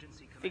 under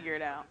emergency command Figure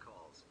it out.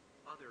 protocols.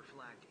 Other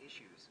flagged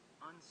issues: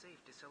 unsafe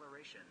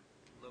deceleration,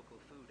 local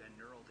food and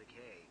neural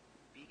decay,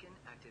 beacon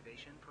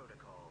activation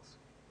protocols.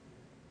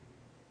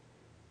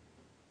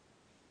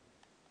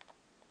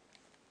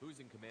 Who's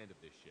in command of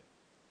this ship?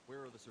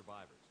 Where are the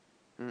survivors?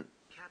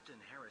 Captain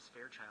Harris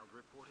Fairchild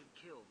reported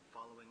killed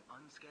following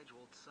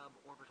unscheduled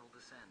suborbital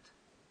descent.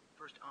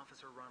 First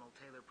Officer Ronald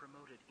Taylor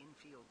promoted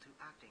in-field to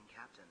acting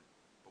captain.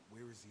 But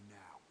where is he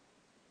now?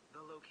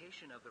 The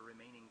location of the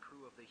remaining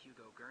crew of the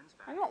Hugo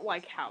Gernsback. I don't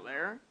like how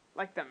they're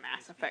like the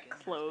Mass Effect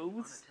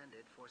clothes.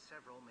 Unattended for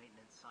several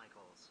maintenance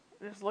cycles.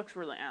 This looks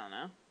really, I don't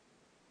know.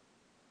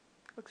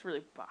 Looks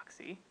really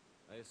boxy.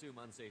 I assume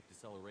unsafe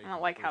deceleration. I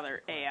don't like how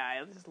their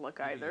AI just look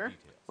either.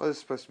 Well, it's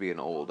supposed to be an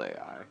old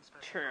AI.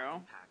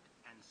 True. Impact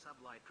and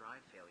sublight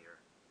drive failure.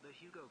 The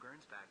Hugo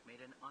Gernsback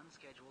made an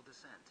unscheduled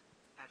descent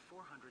at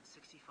 465%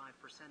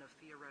 of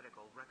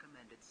theoretical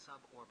recommended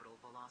suborbital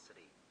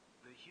velocity.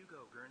 The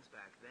Hugo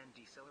Gernsback then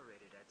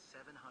decelerated at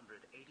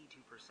 782%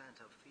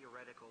 of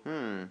theoretical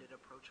recommended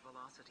approach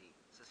velocity,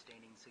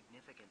 sustaining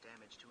significant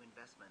damage to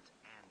investment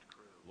and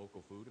crew.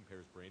 Local food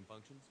impairs brain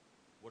functions?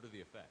 What are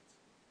the effects?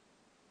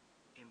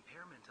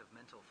 Impairment of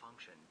mental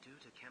function due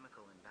to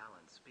chemical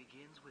imbalance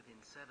begins within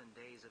 7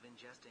 days of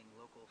ingesting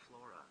local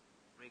flora,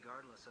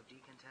 regardless of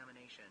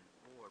decontamination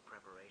or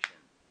preparation.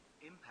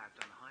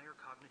 Impact on higher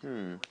cognitive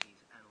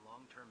abilities and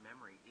long-term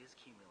memory is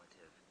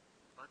cumulative,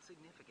 but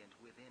significant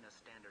within a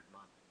standard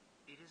month.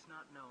 It is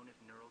not known if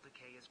neural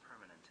decay is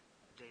permanent.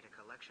 Data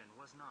collection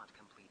was not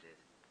completed.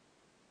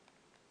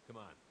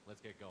 Come on, let's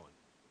get going.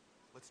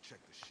 Let's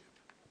check the ship.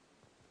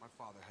 My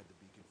father had the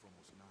beacon for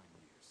almost 9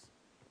 years.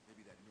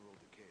 Maybe that neural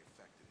decay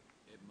affected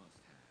him. It must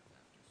have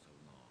after so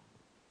long.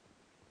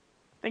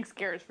 Thanks,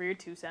 Garrus, for your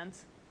 2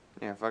 cents.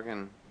 Yeah,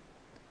 fucking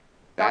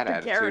that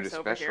Dr. attitude Garrus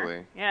over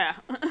especially. here. Yeah.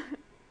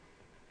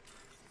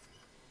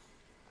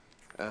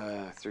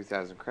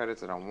 3,000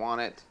 credits. I don't want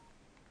it.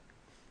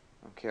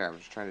 I don't care. I'm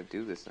just trying to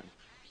do this thing.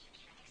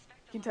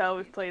 You can tell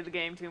we've played the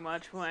game too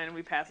much when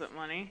we pass up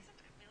money.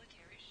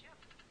 Military ship.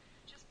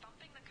 Just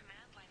bumping the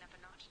command line up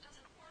a notch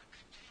doesn't work.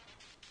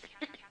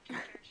 Captain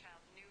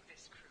Fairchild knew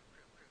this crew.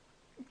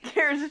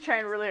 Garrus is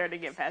trying really hard to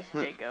get past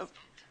Jacob.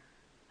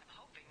 I'm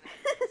hoping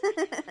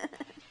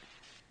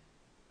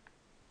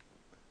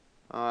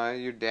that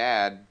Your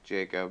dad,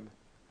 Jacob.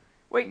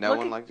 Wait, No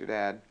one liked your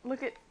dad.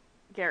 Look at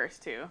Garrus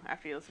too,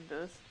 after you listen to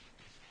this.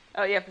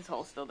 Oh, yep, his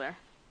hole's still there.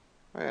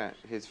 Oh yeah,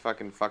 his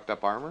fucking fucked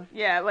up armor.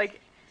 Yeah,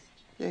 like,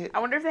 Yeah. I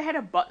wonder if they had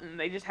a button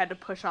they just had to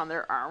push on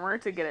their armor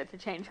to get it to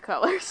change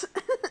colors.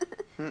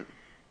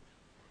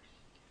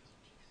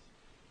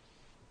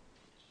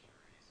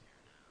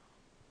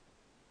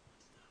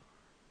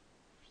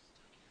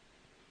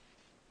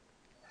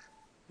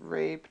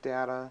 Rape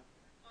data.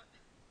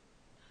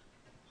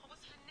 What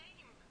was her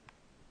name?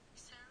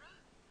 Sarah?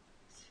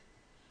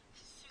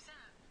 Suzanne?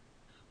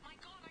 My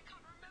God, I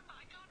can't remember.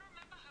 I can't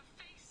remember her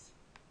face.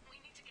 We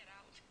need to get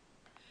out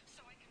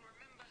so I can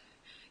remember.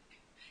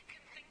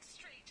 Can think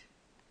straight.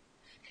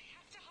 They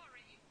have to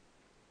hurry.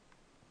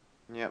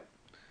 Yep.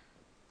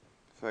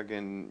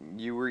 Fucking,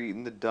 you were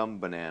eating the dumb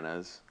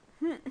bananas.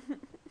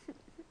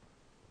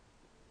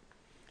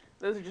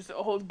 Those are just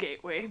old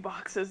gateway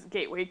boxes,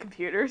 gateway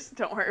computers.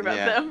 Don't worry about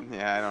yeah, them.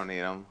 Yeah, I don't need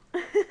them.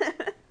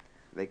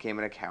 They came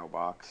in a cow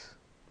box.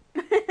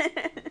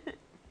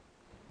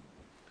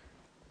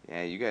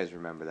 Yeah, you guys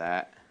remember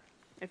that.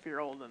 If you're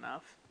old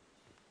enough.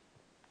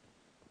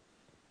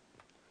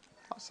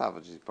 I'll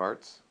salvage these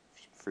parts.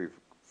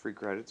 Free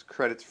credits.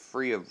 Credits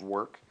free of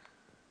work.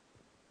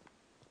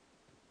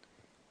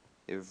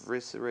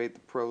 Eviscerate the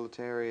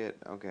proletariat.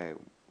 Okay,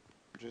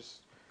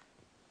 just...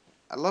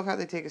 I love how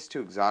they take us to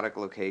exotic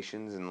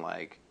locations and,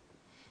 like,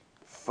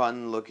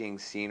 fun-looking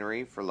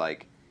scenery for,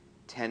 like,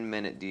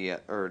 10-minute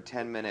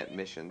 10-minute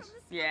missions.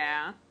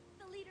 Yeah.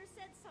 The leader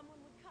said someone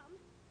would come.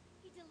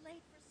 He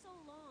delayed for so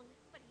long,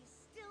 but he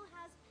still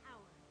has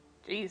power.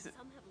 Jeez.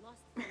 Some have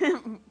lost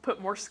Put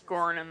more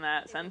scorn in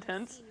that They were the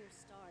sentence. senior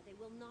star. They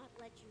will not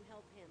let you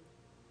help him.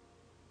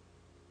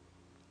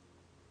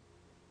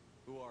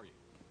 Who are you?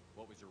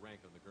 What was your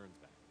rank on the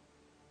Gernsback?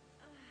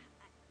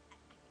 I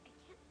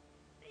can't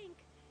think.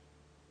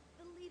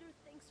 The leader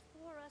thinks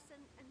for us,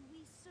 and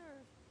we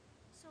serve,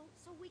 so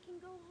we can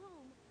go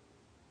home.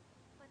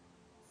 But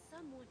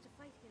some want to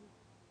fight him.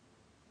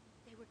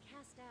 They were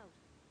cast out.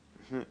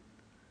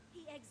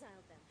 He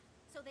exiled them,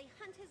 so they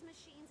hunt his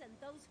machines and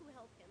those who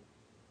help him.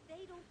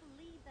 They don't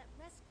believe that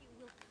rescue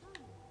will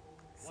come.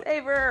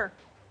 Save her!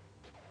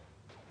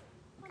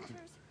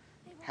 Hunters,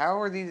 they will How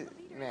are say these... the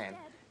leader is Man.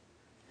 dead.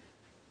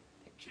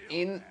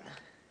 In...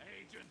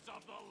 Agents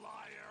of the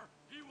liar,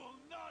 he will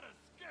not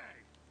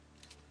escape.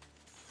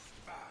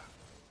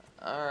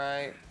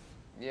 Alright.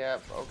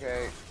 Yep,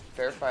 okay.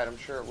 Fair fight, I'm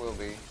sure it will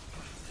be.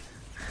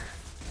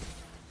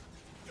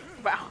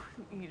 Wow,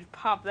 you just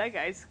popped that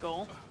guy's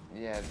skull.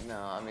 Yeah,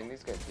 no, I mean,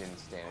 these guys didn't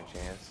stand a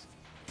chance.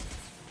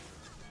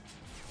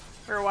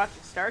 We were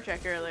watching Star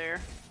Trek earlier.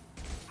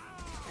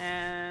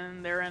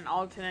 And they're in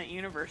alternate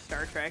universe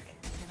Star Trek.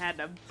 And had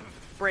to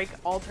break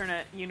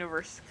alternate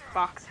universe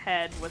Spock's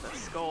head with a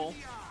skull.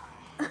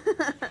 Oh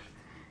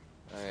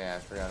yeah, I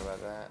forgot about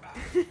that.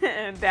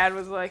 And Dad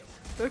was like,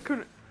 that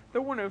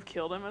wouldn't have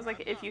killed him. I was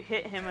like, if you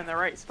hit him in the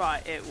right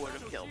spot, it would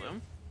have killed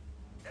him.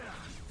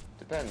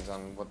 Depends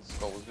on what the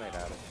skull was made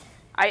out of.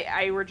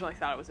 I originally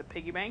thought it was a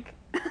piggy bank.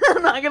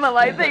 I'm not gonna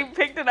lie, they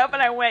picked it up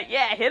and I went,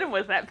 yeah, hit him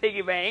with that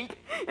piggy bank.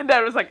 And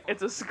Dad was like,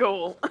 it's a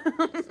skull.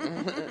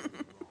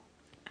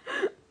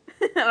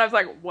 And I was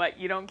like, what?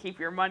 You don't keep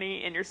your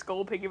money in your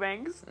skull piggy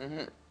banks?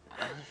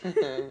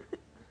 Mm-hmm.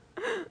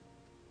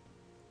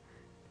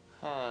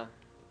 Huh.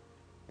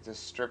 It's a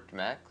stripped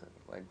mech,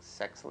 like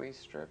sexily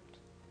stripped.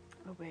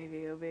 Oh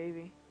baby, oh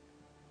baby.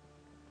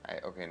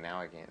 Okay, now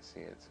I can't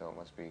see it, so it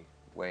must be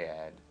way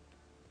ahead.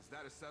 Is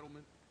that a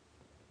settlement?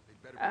 They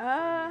better be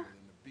friendlier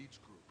than the beach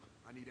group.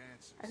 I need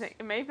answers. I think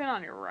it may have been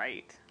on your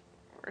right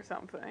or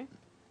something.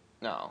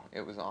 No,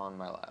 it was on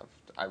my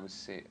left. I was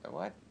see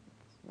what?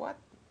 What?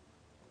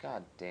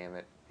 God damn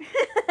it.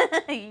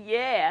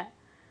 Yeah.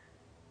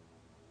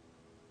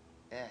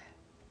 Eh.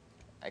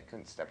 I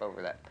couldn't step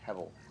over that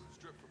pebble.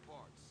 Strip for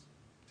parts.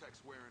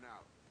 Tech's wearing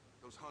out.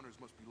 Those hunters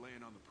must be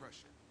laying on the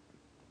pressure.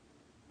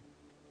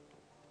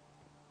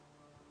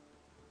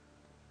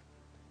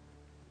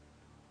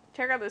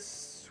 Check out this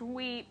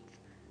sweet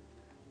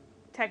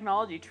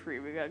technology tree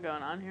we got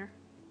going on here.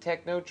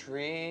 Techno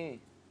tree.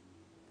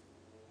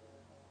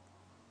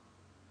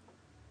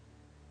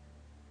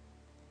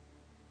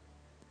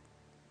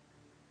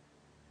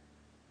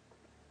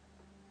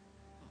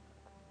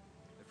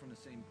 They're from the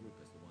same group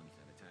as the ones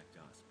that attacked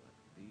us, but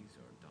these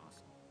are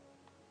docile.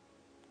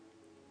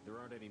 There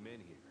aren't any men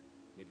here.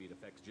 Maybe it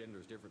affects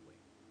genders differently.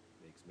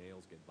 Makes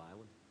males get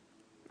violent.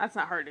 That's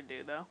not hard to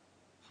do, though.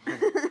 But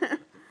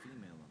the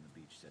female on the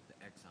beach said the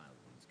exiled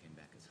ones came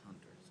back as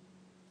hunters.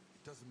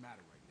 It doesn't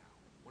matter right now.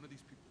 One of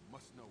these people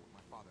must know what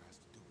my father has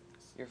to do with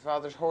this. Your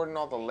father's hoarding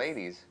all the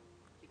ladies.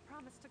 He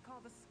promised to call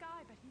the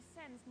sky, but he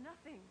sends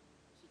nothing.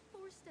 He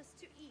forced us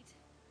to eat,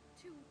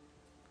 to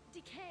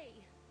decay.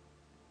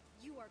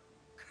 You are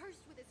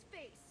cursed with his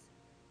face.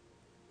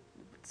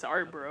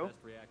 Sorry, Not bro. The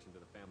best reaction to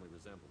the family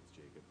resemblance,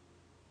 Jacob.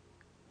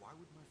 Why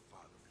would my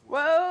father force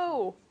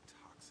Whoa! us to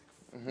eat toxic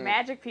food? Mhm.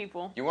 Magic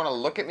people. You want to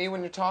look at me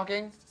when you're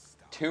talking?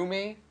 To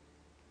me?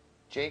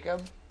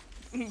 Jacob?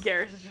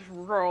 Garrus is just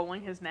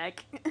rolling his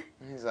neck.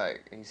 He's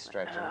like, he's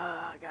stretching.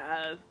 Oh,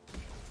 God.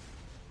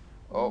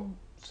 Oh,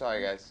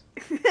 sorry guys.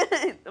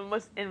 The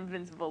most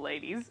invincible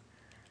ladies.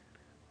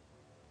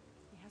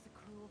 He has a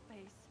cruel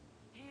face.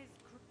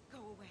 Go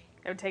away.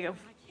 It would take a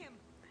Like him,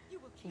 you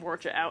will keep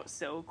Vorcha out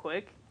so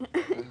quick.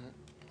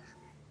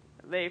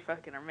 They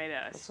fucking are made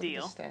out of Let's look at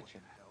steel. the statue.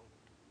 Hell,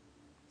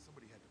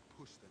 somebody had to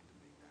push them to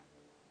make that.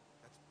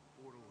 That's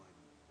borderline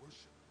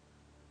worship.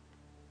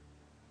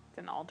 It's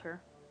an altar.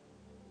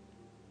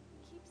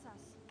 keeps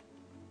us.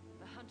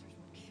 The hunters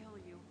will kill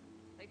you.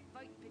 They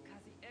fight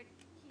because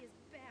he is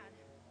bad.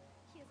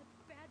 He has a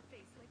bad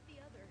face like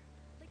the other.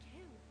 Like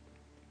him.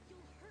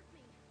 You'll hurt me.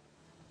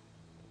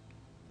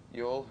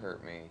 You'll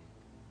hurt me.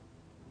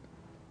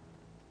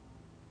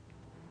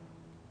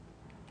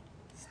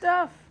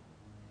 Stuff.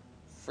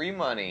 Free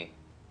money.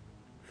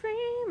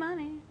 Free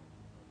money.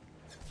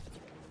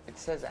 It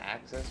says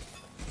access,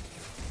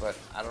 but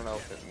I don't know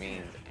if it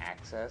means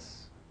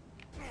access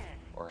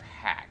or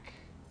hack.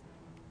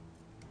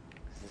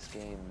 'Cause this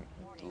game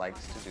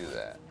likes to do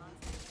that.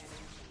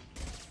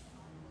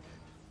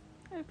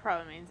 It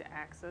probably means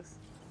access.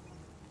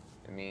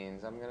 It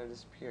means I'm gonna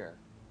disappear.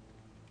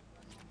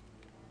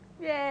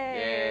 Yay!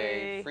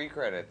 Yay! Free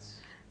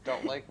credits.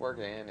 Don't like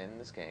working in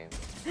this game.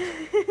 You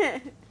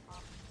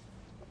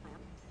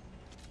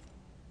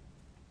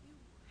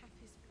have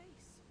his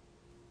face,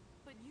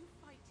 but you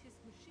fight his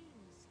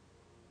machines.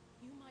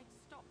 You might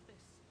stop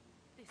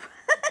this.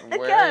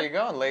 Where God. are you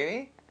going,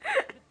 lady?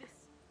 But this.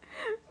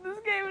 This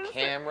game is.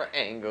 Camera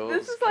angles.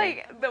 This is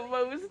like the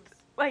most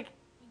like.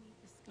 We need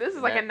this. This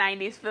is like a Ma-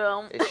 90s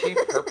film. Is she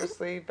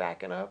purposely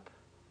backing up?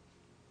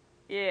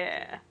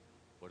 Yeah,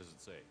 What does it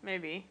say?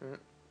 maybe,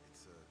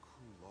 It's a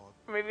cruel log.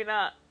 maybe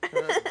not.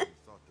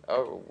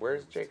 Oh,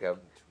 where's Jacob?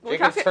 We're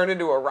Jacob's talking- turned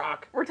into a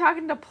rock. We're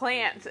talking to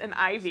plants and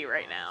ivy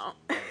right now.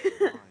 Lines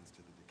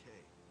to the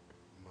decay.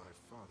 My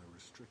father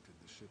restricted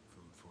the ship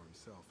food for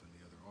himself and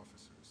the other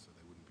officers so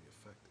they wouldn't be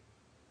affected.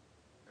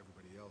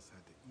 Everybody else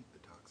had to eat the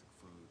toxic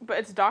food. But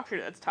it's Doctor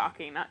that's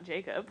talking, not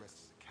Jacob. The rest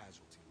is a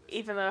casualty list.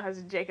 Even though it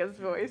has Jacob's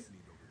voice.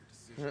 Need over the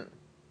decision.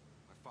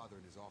 My father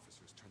and his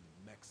officers turned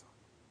the mechs on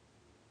me.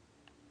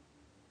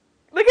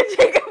 Look at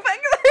Jacob back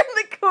there in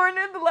the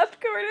corner, the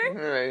left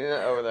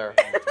corner. Over there.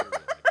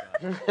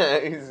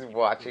 He's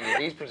watching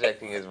it. He's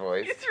projecting his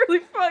voice. He's really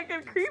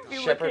fucking creepy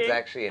Shepard's looking.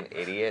 actually an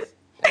idiot,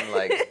 and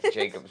like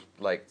Jacob's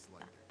like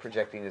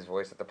projecting his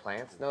voice at the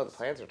plants. No, the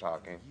plants are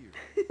talking.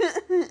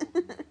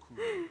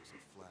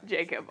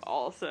 Jacob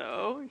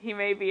also. He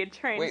may be a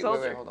trained Wait,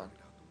 soldier. hold on.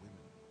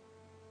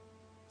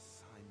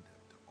 Assigned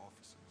them to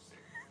officers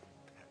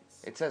and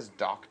pets. It says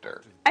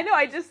doctor. I know,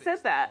 I just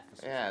said that.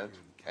 Yeah,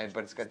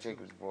 but it's got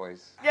Jacob's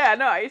voice. Yeah,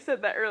 no, I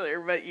said that earlier,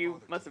 but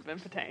you must have been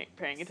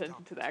paying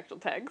attention to the actual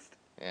text.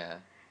 Yeah.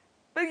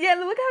 But yeah,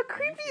 look how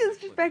creepy he is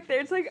just back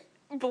there. It's like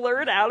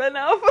blurred out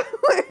enough.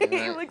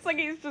 It looks like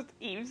he's just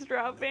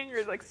eavesdropping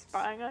or like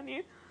spying on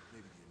you.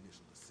 Maybe the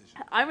initial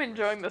decision. I'm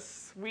enjoying the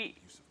sweet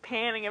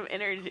panning of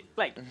energy,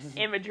 like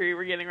imagery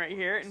we're getting right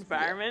here.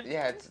 Environment.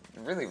 Yeah, it's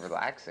really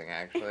relaxing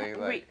actually. Like,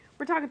 Wait,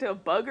 we're talking to a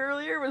bug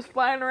earlier. Was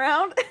flying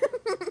around.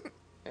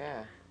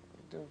 yeah,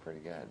 doing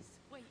pretty good.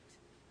 Wait.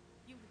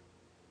 You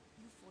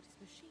fought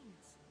his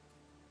machines.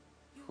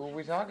 You Who are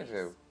we talking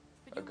to?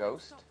 A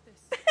ghost?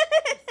 I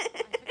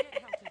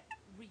forget how to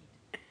read,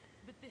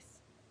 but this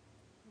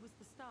was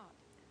the start.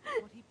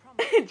 What he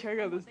promised. Check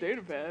out this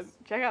data pad.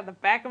 Check out the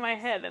back of my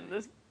head and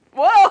this.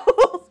 Whoa!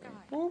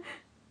 Whoop.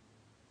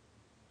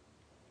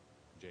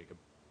 Jacob,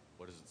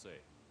 what does it say?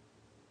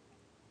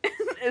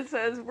 It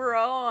says we're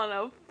all on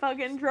a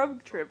fucking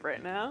drug trip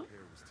right now.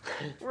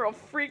 We're all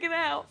freaking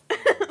out.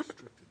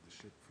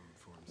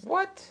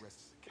 What?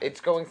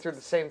 It's going through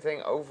the same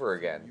thing over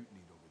again.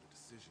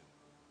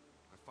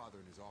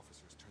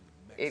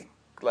 It,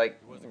 like,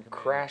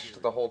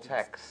 crashed the whole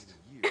text.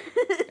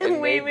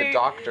 And made the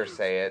doctor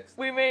say it.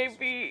 We may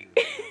be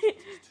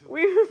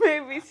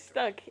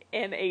stuck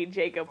in a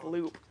Jacob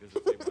loop. Does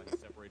it say why they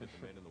separated the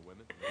men and the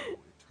women? It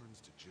turns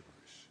to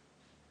gibberish.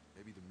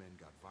 Maybe the men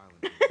got violent.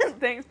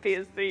 Thanks,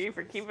 PS3,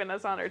 for keeping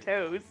us on our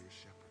toes.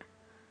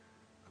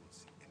 I don't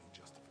see any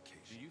justification.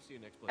 Do you see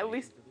an explanation At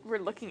least for this? we're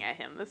looking at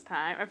him this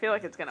time. I feel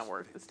like it's gonna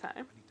work this time. I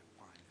need to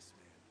find this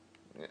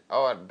man.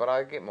 Oh, but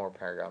I get more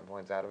Paragon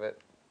points out of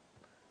it.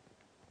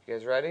 You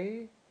guys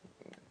ready?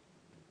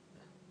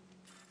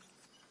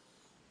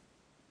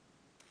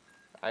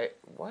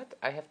 What?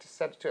 I have to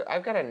set it to...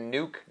 I've got a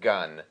nuke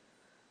gun.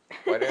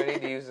 Why do I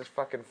need to use this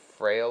fucking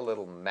frail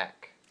little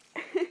mech?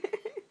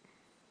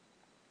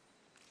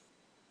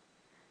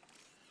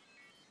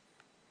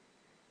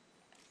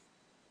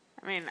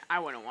 I mean, I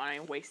wouldn't want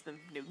to waste the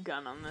new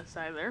gun on this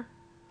either.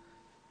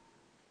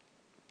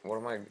 What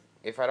am I...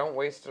 If I don't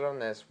waste it on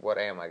this, what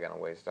am I gonna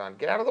waste it on?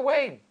 Get out of the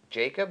way,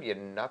 Jacob, you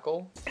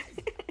knuckle.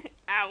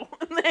 Ow.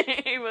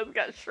 They both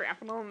got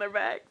shrapnel in their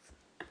backs.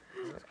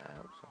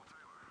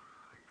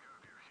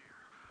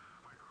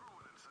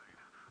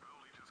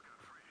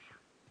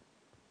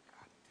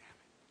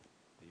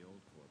 The old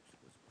corpse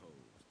was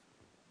posed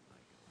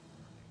like a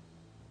mummy.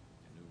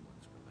 The new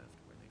ones were left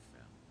where they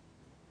fell.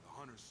 The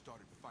hunters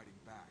started fighting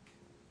back.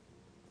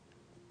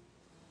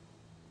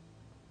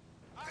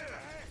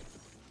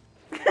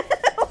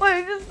 What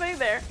did he just say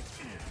there?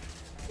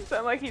 It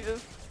sounded like he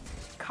just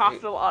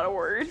coughed a lot of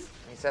words.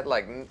 He said,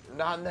 like,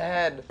 not in the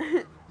head.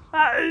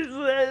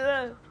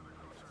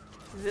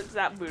 Zip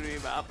zap booty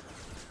bop.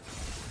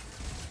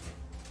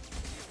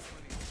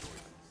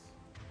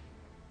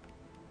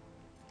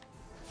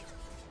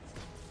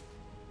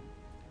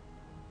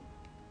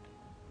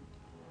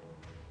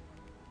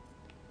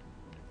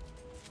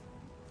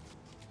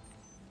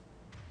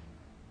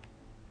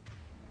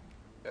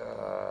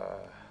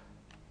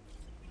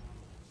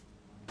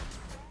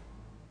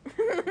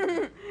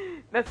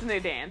 That's a new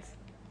dance.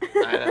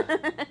 I know.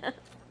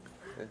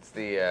 It's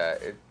the,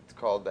 it's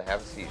called the have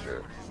a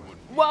seizure.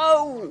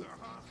 Whoa!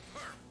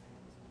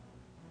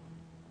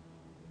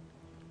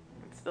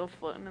 It's still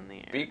floating in the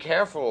air. Be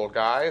careful,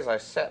 guys. I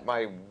set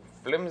my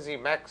flimsy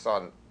mechs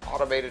on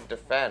automated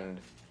defend.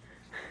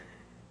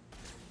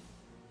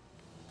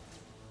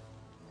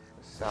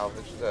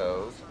 Salvage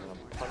those. I'm gonna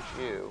punch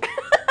you.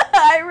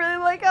 I really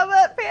like how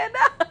that panned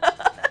out.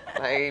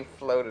 He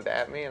floated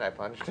at me and I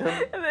punched him.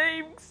 And then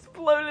he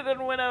exploded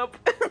and went up.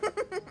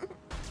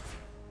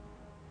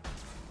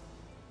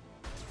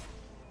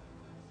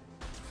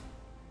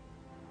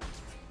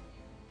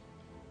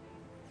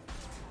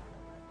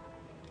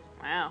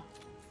 Wow.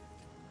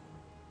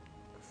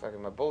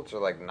 Fucking my bullets are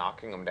like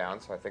knocking them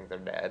down, so I think they're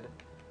dead.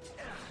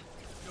 How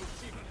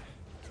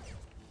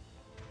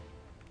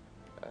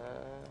does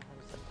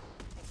that...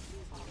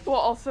 Well,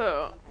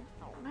 also,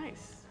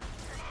 nice.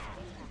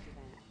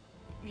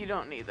 You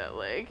don't need that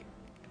leg.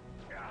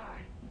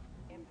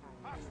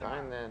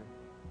 Fine then.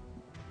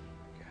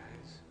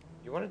 Guys,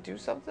 you want to do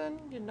something,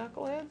 you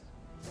knuckleheads?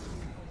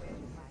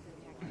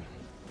 You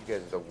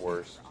guys are the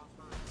worst.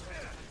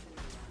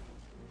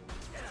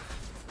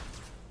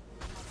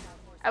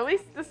 At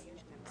least this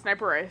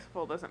sniper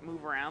rifle doesn't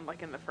move around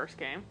like in the first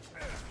game.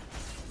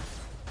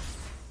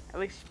 At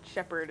least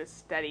Shepard is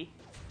steady.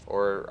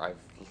 Or I've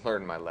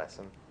learned my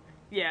lesson.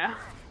 Yeah.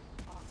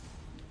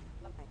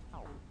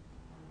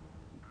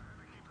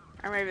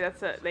 Or maybe that's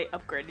they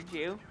upgraded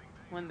you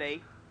when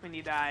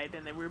you died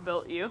and they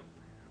rebuilt you.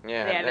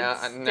 Yeah, They added now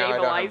I don't have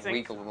stabilizing.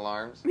 weak little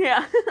arms.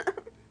 Yeah.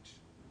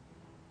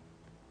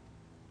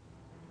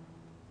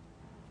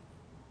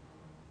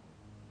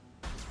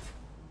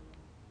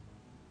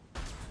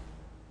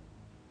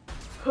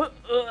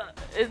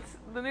 It's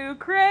the new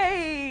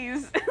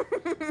craze.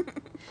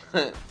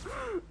 I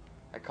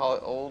call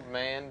it old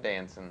man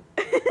dancing.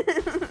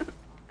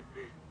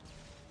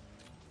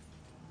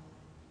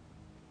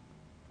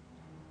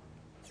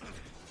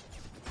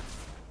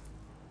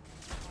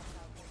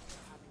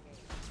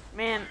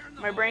 Man,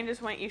 my brain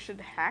just went, you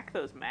should hack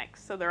those mechs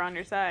so they're on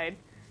your side.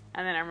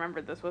 And then I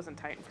remembered this wasn't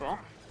Titanfall.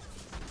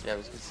 Yeah, I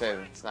was gonna say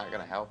it's not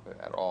gonna help it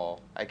at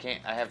all. I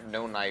have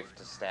no knife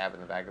to stab in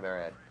the back of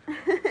their head. Throwing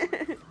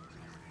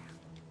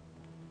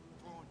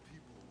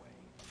people away.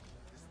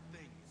 This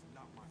thing is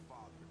not my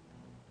father.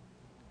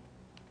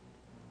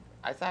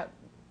 I thought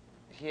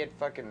he had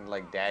fucking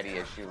like daddy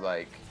issue,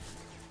 like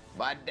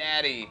my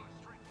daddy.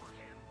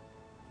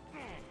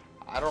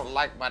 I don't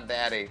like my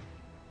daddy.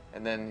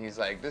 And then he's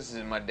like, this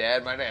isn't my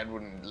dad. My dad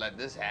wouldn't let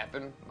this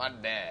happen. My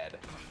dad.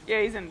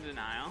 Yeah, he's in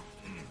denial.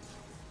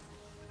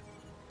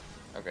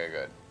 Okay,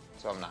 good.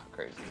 So I'm not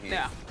crazy.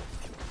 Yeah.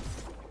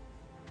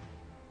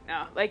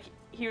 No, like,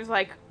 he was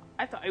like,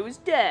 I thought he was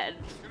dead.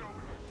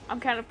 I'm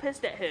kind of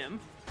pissed at him.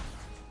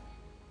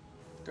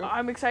 Good.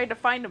 I'm excited to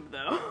find him,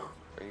 though.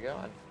 Where you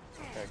going?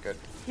 Okay, good.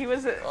 He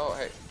was Oh,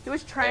 hey. he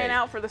was trying Hey.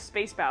 out for the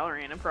Space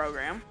Ballerina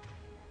program.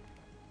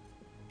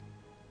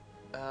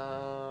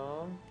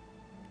 We'll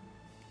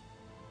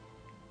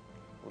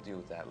deal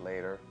with that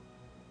later.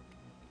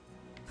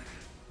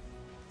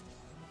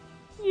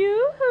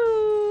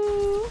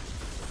 Yoo-hoo!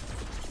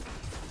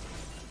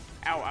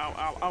 Ow, ow,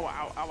 ow, ow,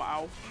 ow, ow,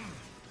 ow.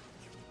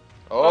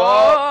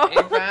 Oh,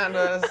 he found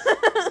us.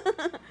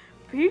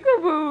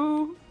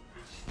 Peekaboo!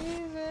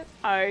 Jesus.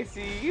 I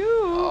see you!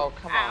 Oh,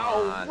 come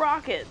Ow, on.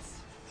 rockets!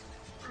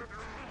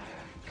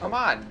 Come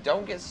on,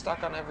 don't get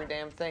stuck on every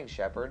damn thing,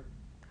 Shepard.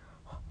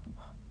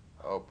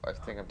 Oh, I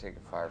think I'm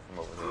taking fire from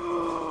over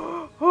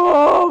here.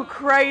 Oh,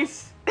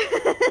 Christ!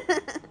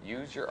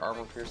 Use your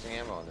armor-piercing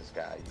ammo on this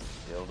guy,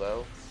 you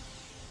dildo.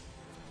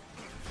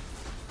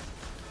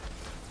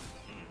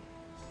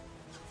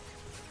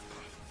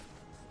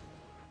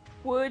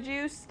 Would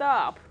you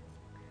stop?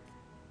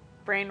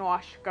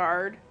 Brainwash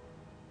guard.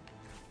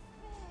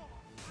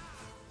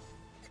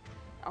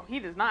 Oh, he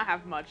does not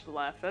have much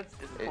left. That's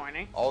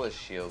disappointing. All his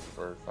shields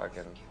were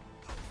fucking...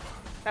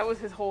 That was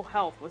his whole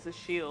health, was his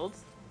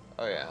shields.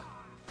 Oh, yeah.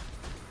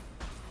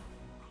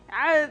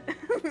 Ah,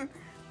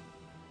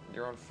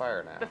 You're on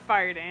fire now. the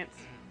fire dance.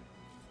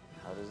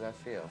 How does that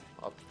feel?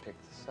 I'll have to pick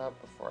this up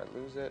before I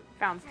lose it.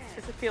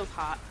 It feels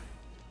hot.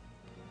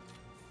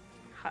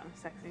 Hot and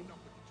sexy. Enough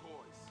with the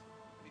toys.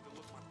 I need to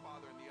look my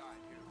father in the eye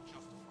here to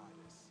justify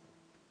this.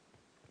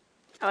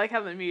 I like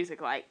how the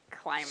music, like,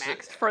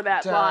 climaxed for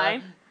that Dun,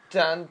 line.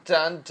 Dun,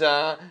 dun,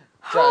 dun,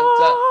 dun,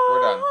 dun.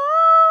 We're done.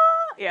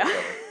 Yeah.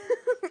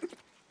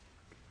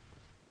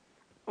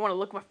 I want to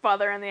look my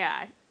father in the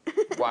eye.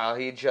 While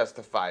he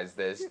justifies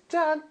this.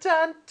 Dun,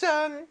 dun,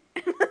 dun.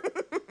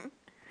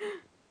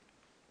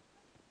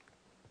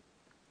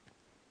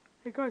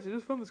 Hey guys, I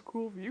just found this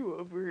cool view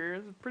over here.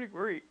 This is pretty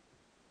great.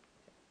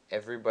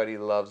 Everybody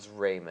loves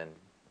Raymond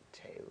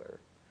Taylor.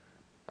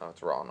 Oh,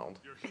 it's Ronald.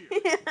 You're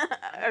here.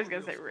 I was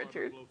gonna say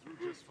Richard. Blow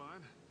through just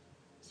fine.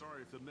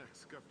 Sorry if the mech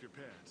scuffed your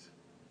pads.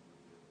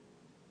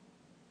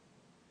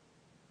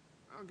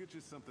 I'll get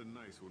you something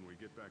nice when we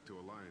get back to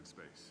Alliance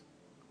space.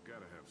 I've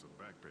gotta have some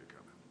back pay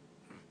coming.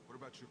 What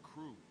about your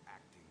crew,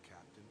 acting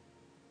captain?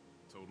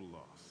 Total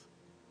loss.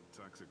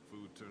 Toxic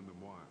food turned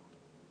them wild.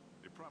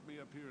 They propped me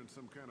up here in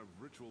some kind of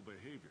ritual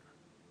behavior.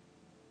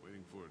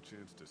 Waiting for a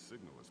chance to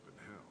signal has been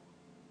hell.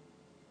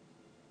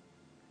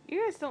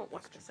 You guys don't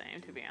look the same,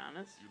 to be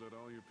honest. You let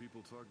all your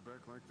people talk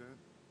back like that?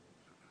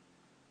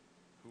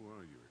 Who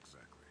are you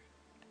exactly?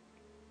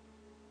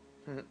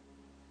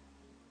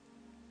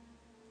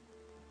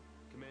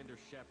 Commander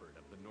Shepard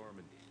of the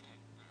Normandy.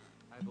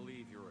 I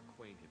believe you're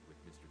acquainted with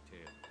Mr.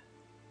 Taylor.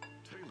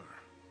 Taylor.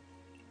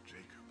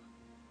 Jacob.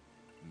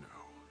 No.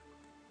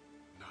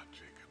 Not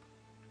Jacob.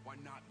 Why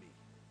not me?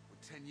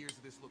 Would 10 years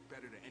of this look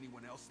better to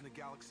anyone else in the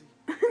galaxy?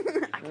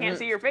 I can't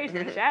see your face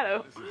in the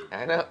shadow.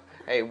 I know.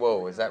 Hey,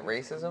 whoa, is that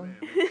racism?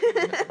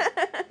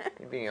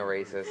 You're being a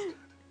racist.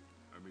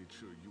 I made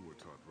sure you were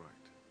taught right.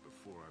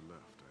 Before I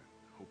left,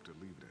 I hope to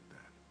leave it at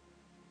that.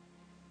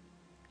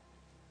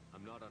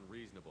 I'm not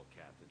unreasonable,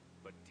 Captain,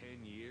 but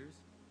 10 years?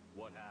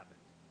 What happened?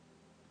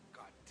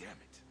 God damn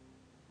it.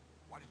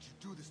 Why did you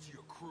do this to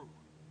your crew?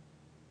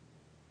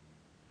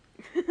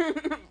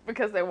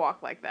 Because they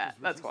walk like that.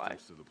 There's That's why.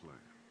 resistance to the plan.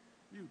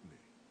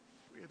 Mutiny.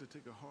 We had to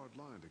take a hard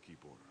line to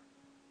keep order.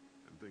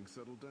 And things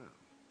settled down.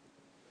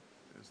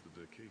 As the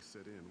decay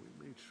set in, we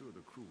made sure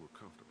the crew were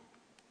comfortable.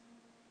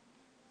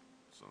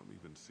 Some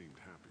even seemed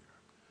happier.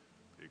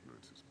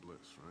 Ignorance is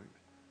bliss, right?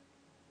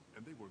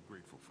 And they were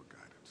grateful for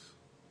guidance,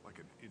 like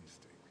an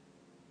instinct.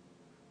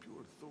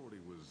 Pure authority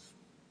was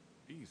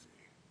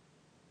easy,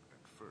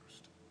 at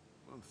first.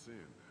 Months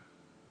in,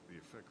 the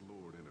effect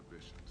lowered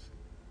inhibitions.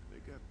 They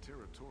got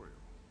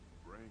territorial.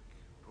 Rank,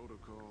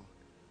 protocol,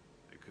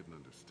 they couldn't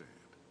understand.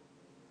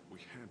 We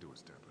had to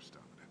establish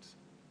dominance.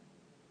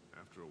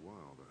 After a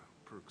while, the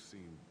perks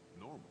seemed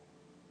normal.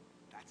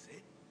 That's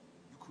it?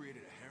 You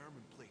created a harem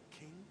and played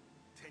king?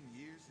 10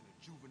 years in a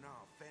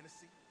juvenile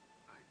fantasy?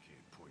 I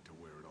can't point to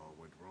where it all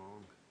went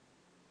wrong.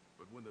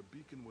 But when the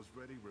beacon was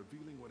ready,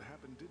 revealing what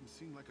happened didn't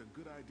seem like a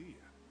good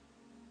idea.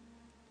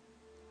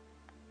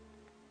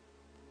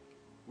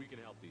 We can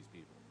help these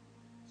people.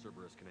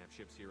 Cerberus can have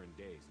ships here in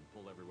days and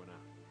pull everyone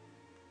out.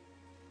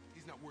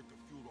 He's not worth the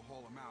fuel to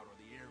haul him out or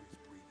the air he's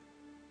breathing.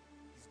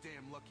 He's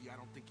damn lucky I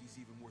don't think he's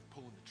even worth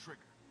pulling the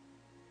trigger.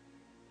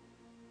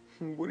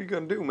 What are you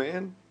gonna do,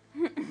 man?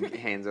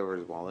 Hands over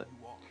his wallet.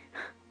 You are.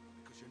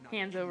 Because you're not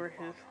Hands the over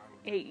king his father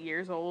I remember. 8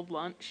 years old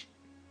lunch.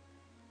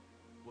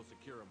 We'll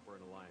secure him for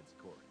an alliance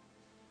court.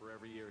 For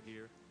every year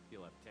here,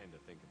 he'll have 10 to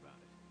think about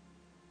it.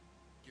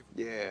 Give him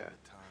Yeah.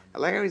 the time. I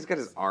like how he's got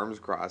his arms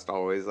crossed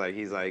always. Like,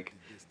 he's like,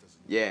 This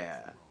doesn't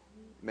yeah.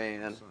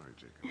 Man. Sorry,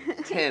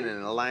 Jacob. 10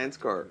 in Alliance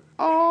Corps.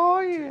 Oh,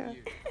 10 yeah. years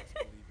past believing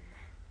that.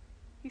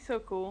 He's so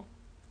cool.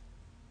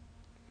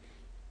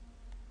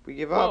 We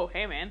give Whoa, up.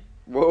 hey man.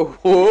 Whoa,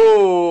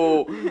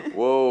 whoa,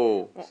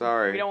 whoa.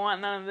 Sorry. We don't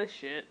want none of this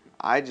shit.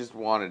 I just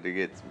wanted to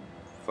get some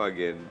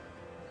fucking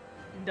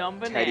Dumb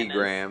bananas. Teddy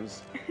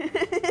Grahams.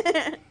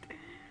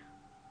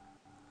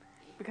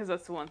 Because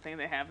that's the one thing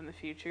they have in the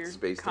future.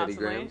 Space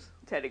constantly.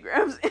 Teddy Teddy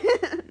Grahams.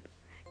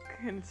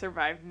 Can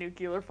survive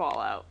nuclear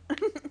fallout.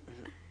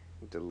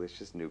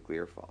 Delicious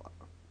nuclear fallout.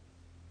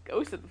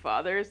 Ghost of the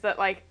Father. Is that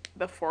like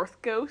the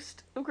fourth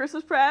ghost of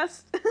Christmas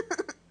Past?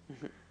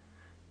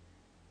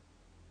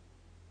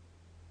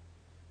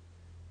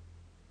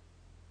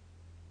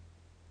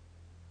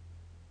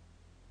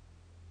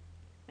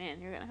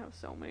 Man, you're gonna have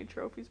so many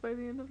trophies by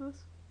the end of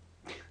this.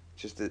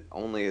 Just it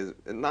only is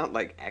not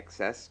like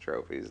excess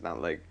trophies,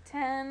 not like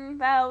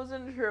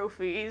 10,000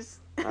 trophies.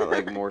 not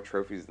like more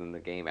trophies than the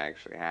game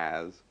actually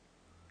has.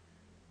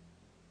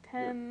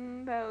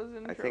 10,000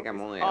 trophies. I think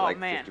I'm only at oh, like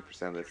man. 50% of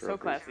the trophies. So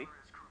classy. Crew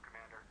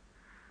commander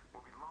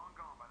will be long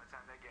gone by the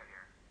time they get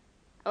here.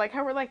 I like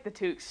how we're like the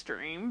two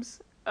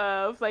extremes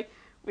of like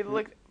we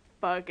look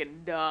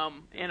fucking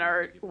dumb in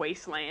our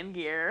wasteland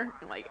gear,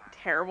 and, like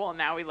terrible, and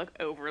now we look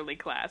overly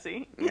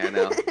classy. Yeah, I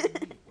know.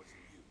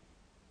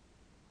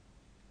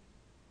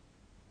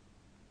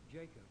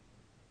 Jacob,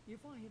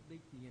 if I had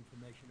leaked the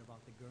information about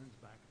the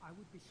Gernsback, I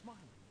would be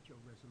smiling at your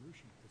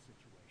resolution of the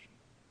situation.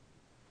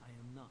 I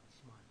am not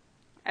smiling.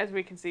 As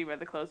we can see by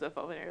the close-up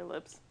of your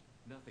lips.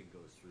 Nothing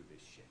goes through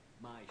this ship,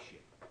 my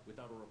ship,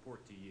 without a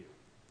report to you.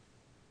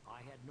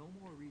 I had no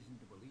more reason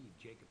to believe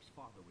Jacob's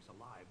father was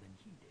alive than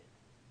he did.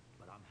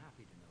 But I'm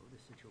happy to know the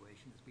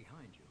situation is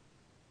behind you.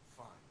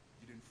 Fine.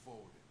 You didn't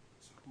forward it.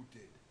 So who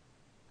did?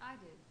 I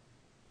did.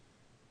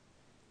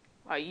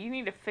 Wow, you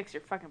need to fix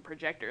your fucking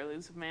projector,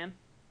 elusive man.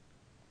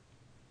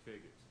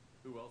 Figures.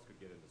 Who else could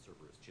get into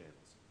Cerberus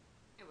channels?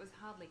 It was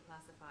hardly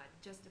classified,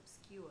 just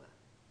obscure.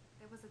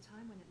 There was a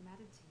time when it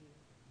mattered to you.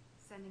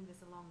 Sending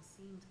this along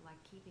seemed like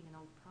keeping an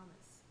old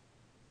promise.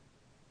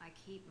 I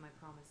keep my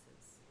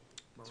promises.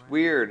 It's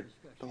weird.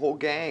 The whole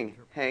gang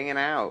hanging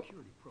out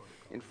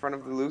in front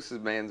of the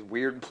Elusive Man's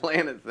weird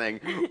planet thing.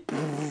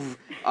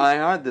 I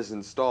had this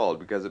installed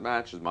because it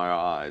matches my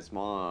eyes.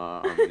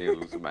 Mom, the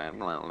Elusive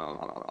Man.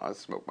 I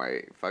smoke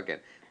my fucking.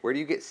 Where do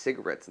you get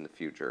cigarettes in the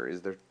future?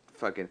 Is there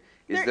fucking?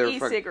 Is They're there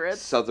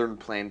e-cigarettes. Southern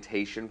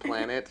Plantation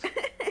Planet?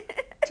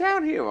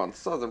 Down here on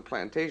Southern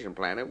Plantation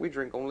Planet, we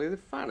drink only the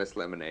finest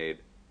lemonade.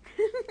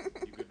 You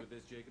good with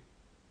this, Jacob?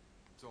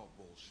 It's all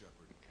bull, Shepard.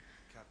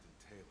 Captain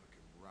Taylor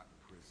can rot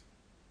in prison.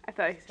 I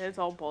thought he said it's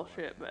all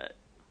bullshit, but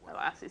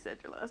alas, he said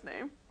your last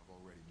name. I've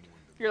already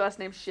mourned him. Your last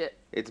name's shit.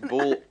 It's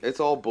bull. It's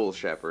all bull,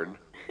 Shepard.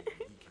 He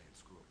can't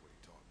screw up what he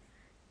taught me.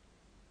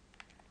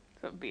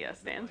 That's what BS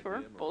stands No for.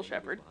 idea Bull Miranda was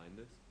Shepherd. behind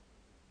this?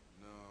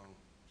 No,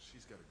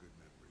 she's got a good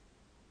memory.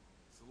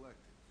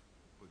 Selective,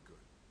 but good.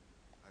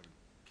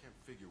 Can't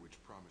figure which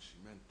promise she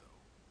meant, though.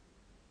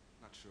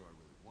 Not sure I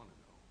really want to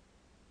know.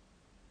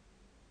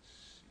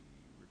 She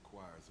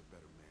requires a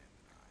better man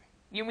than I.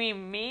 You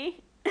mean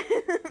me?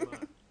 Come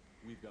on.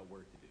 We've got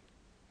work to do.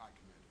 I,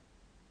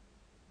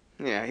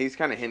 Commander. Yeah, he's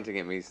kind of hinting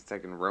at me since I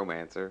can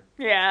romance her.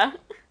 Yeah.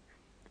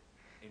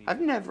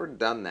 I've never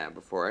done that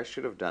before. I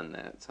should have done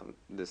that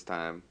this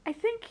time. I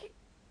think.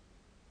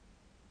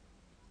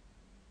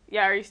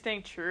 Yeah, are you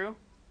staying true?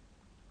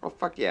 Oh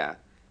fuck yeah!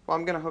 Well,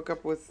 I'm gonna hook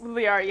up with.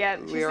 Liara, yeah,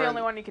 she's the Liara-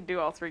 only one you can do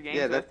all three games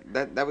Yeah,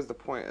 with. that was the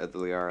point of the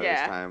Liara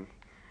Yeah. this time.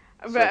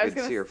 So But I I was could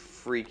gonna see her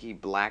freaky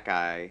black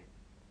eye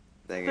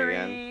thing three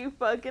again.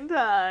 fucking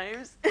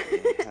times.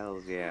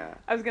 Hells yeah!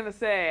 I was gonna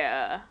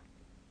say,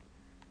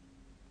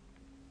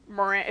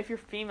 Miranda, if you're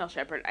female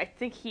Shepherd, I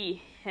think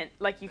he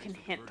you can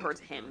hint towards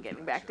him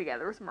getting back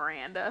together with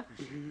Miranda.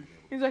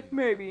 He's like,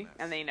 maybe,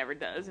 and then he never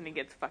does, and he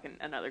gets fucking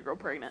another girl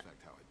pregnant.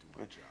 Affect how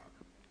I do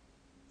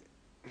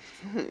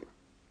my job.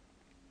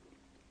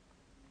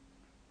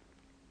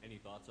 Any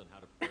thoughts on how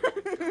to prepare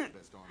against Got the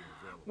best armor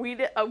available. We need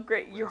to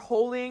upgrade. You're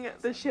holding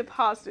the ship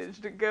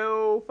hostage to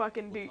go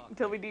fucking do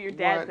until we do your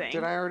dad What? thing.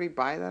 Did I already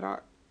buy that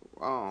art?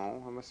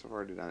 Oh, I must have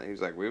already done it. He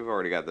was like, we've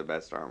already got the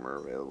best armor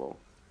available.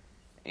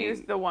 He was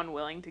Ain't- the one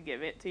willing to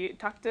give it to you.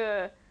 Talk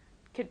to.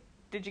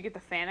 Did you get the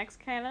Thanix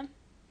cannon?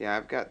 Yeah,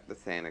 I've got the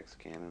Thanix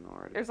cannon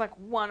already. There's like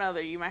one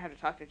other. You might have to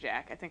talk to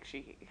Jack. I think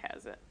she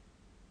has it.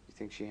 You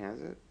think she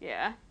has it?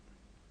 Yeah.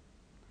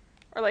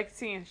 Or like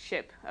seeing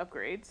ship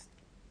upgrades.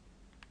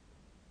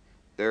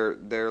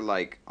 They're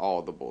like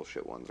all the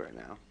bullshit ones right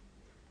now.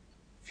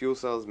 Fuel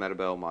cells,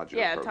 metabell, modular.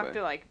 Yeah, propane. talk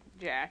to like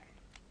Jack.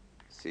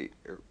 See,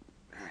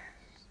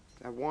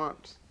 I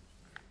want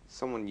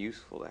someone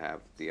useful to have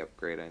the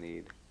upgrade I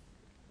need.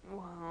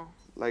 Well,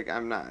 Like,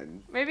 I'm not.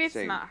 maybe it's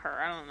saying- not her.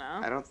 I don't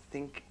know. I don't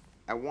think.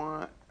 I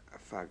want.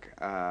 Fuck.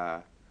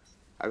 I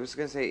was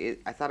gonna say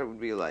it. I thought it would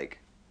be like.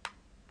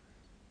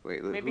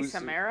 Wait, Maybe who's the-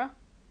 Samara.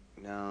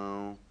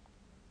 No.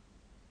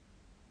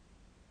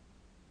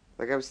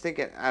 Like, I was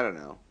thinking. I don't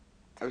know.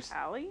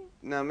 Allie.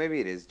 No, maybe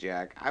it is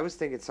Jack. I was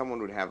thinking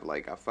someone would have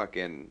like a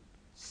fucking.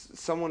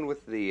 Someone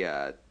with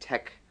the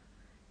tech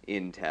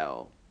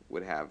intel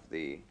would have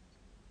the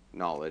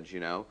knowledge, you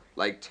know?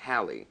 Like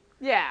Tally.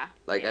 Yeah.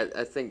 Like, yeah.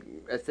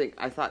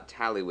 I thought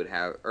Tally would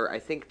have, or I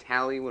think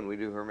Tally, when we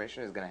do her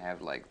mission, is gonna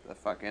have, like, the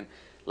fucking,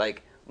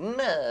 like,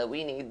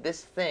 we need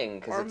this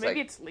thing. Cause Or it's maybe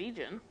like, it's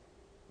Legion.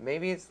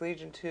 maybe it's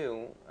Legion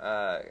too,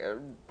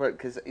 but,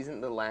 because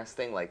isn't the last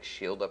thing, like,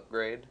 shield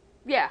upgrade?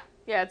 Yeah.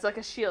 Yeah, it's like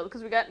a shield,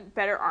 because we got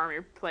better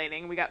armor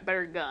plating, we got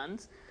better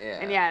guns. Yeah.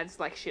 And yeah, it's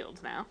like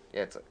shields now.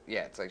 Yeah,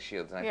 it's like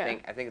shields, and Yeah.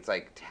 I think it's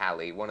like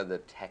Tally, one of the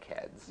tech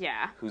heads.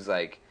 Yeah. Who's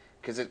like,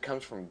 because it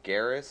comes from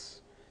Garrus,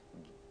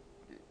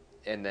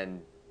 and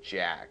then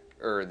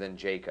then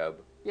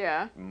Jacob.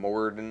 Yeah.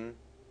 Morden.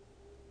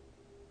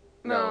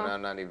 No,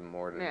 not even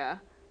Morden. Yeah.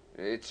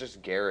 It's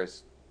just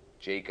Garrus,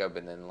 Jacob,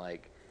 and then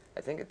like,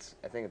 I think it's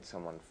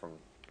someone from,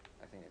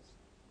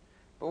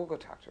 but we'll go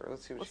talk to her.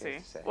 Let's see what she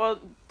has to say. Well,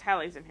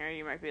 Tally's in here.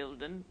 You might be able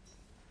to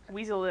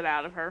weasel it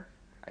out of her.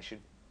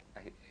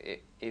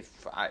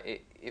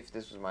 If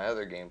this was my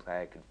other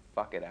gameplay, I could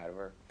fuck it out of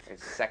her. I'd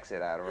sex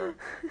it out of her.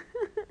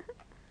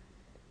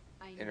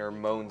 In her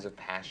moans of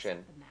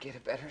passion. Get a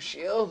better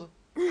shield.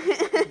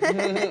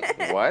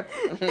 What?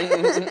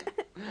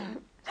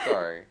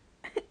 Sorry.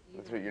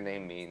 That's what your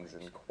name means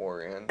in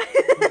Quarian.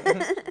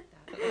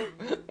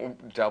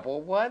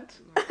 Double what?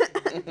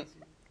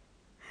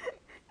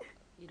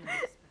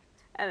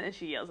 And then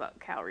she yells out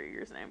Cal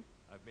Rieger's name.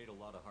 I've made a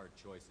lot of hard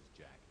choices,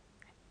 Jack.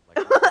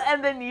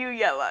 And then you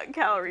yell out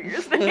Cal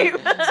Rieger's name.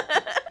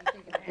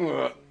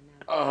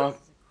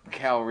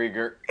 Cal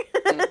Rieger.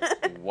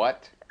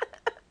 What?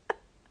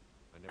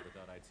 I never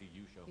thought I'd see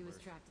you show mercy.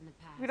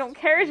 We don't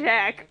care,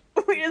 Jack.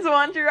 We just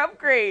want your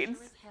upgrades.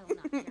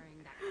 Do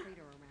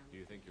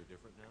you think you're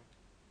different now?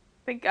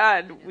 Thank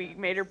God we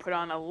made her put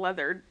on a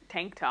leather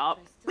tank top.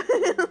 Kill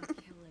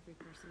every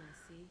person I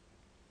see.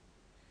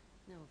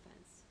 No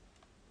offense.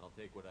 I'll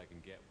take what I can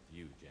get with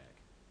you, Jack.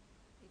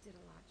 You did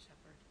a lot,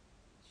 Shepard.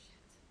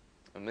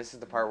 Shit. And this is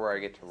the part where I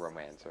get to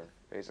romance her,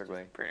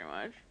 basically. Pretty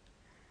much.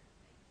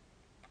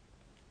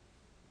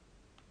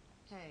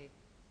 Hey.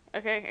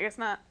 Okay, I guess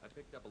not. I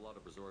picked up a lot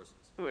of resources.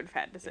 We would have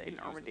had to say Maybe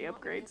use Normandy them.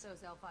 upgrades. Those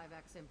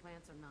L5X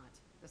implants or not?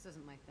 This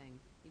isn't my thing.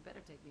 You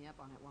better take me up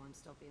on it while I'm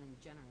still feeling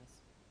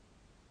generous.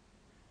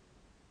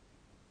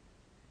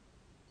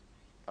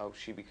 Oh,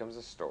 she becomes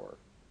a store.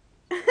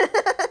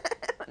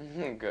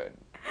 Good.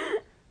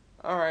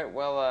 Alright,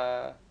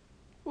 well,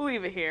 We'll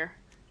leave it here.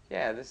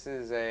 yeah, this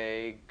is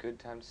a good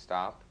time to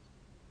stop.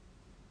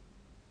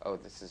 Oh,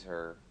 this is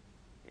her.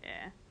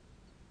 Yeah.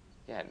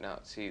 Yeah, no,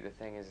 see, the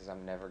thing is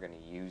I'm never gonna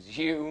use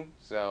you,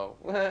 so.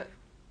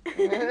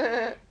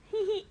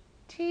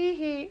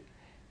 Tee-hee.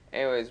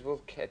 Anyways,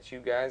 we'll catch you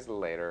guys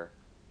later.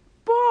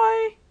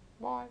 Bye.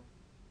 Bye.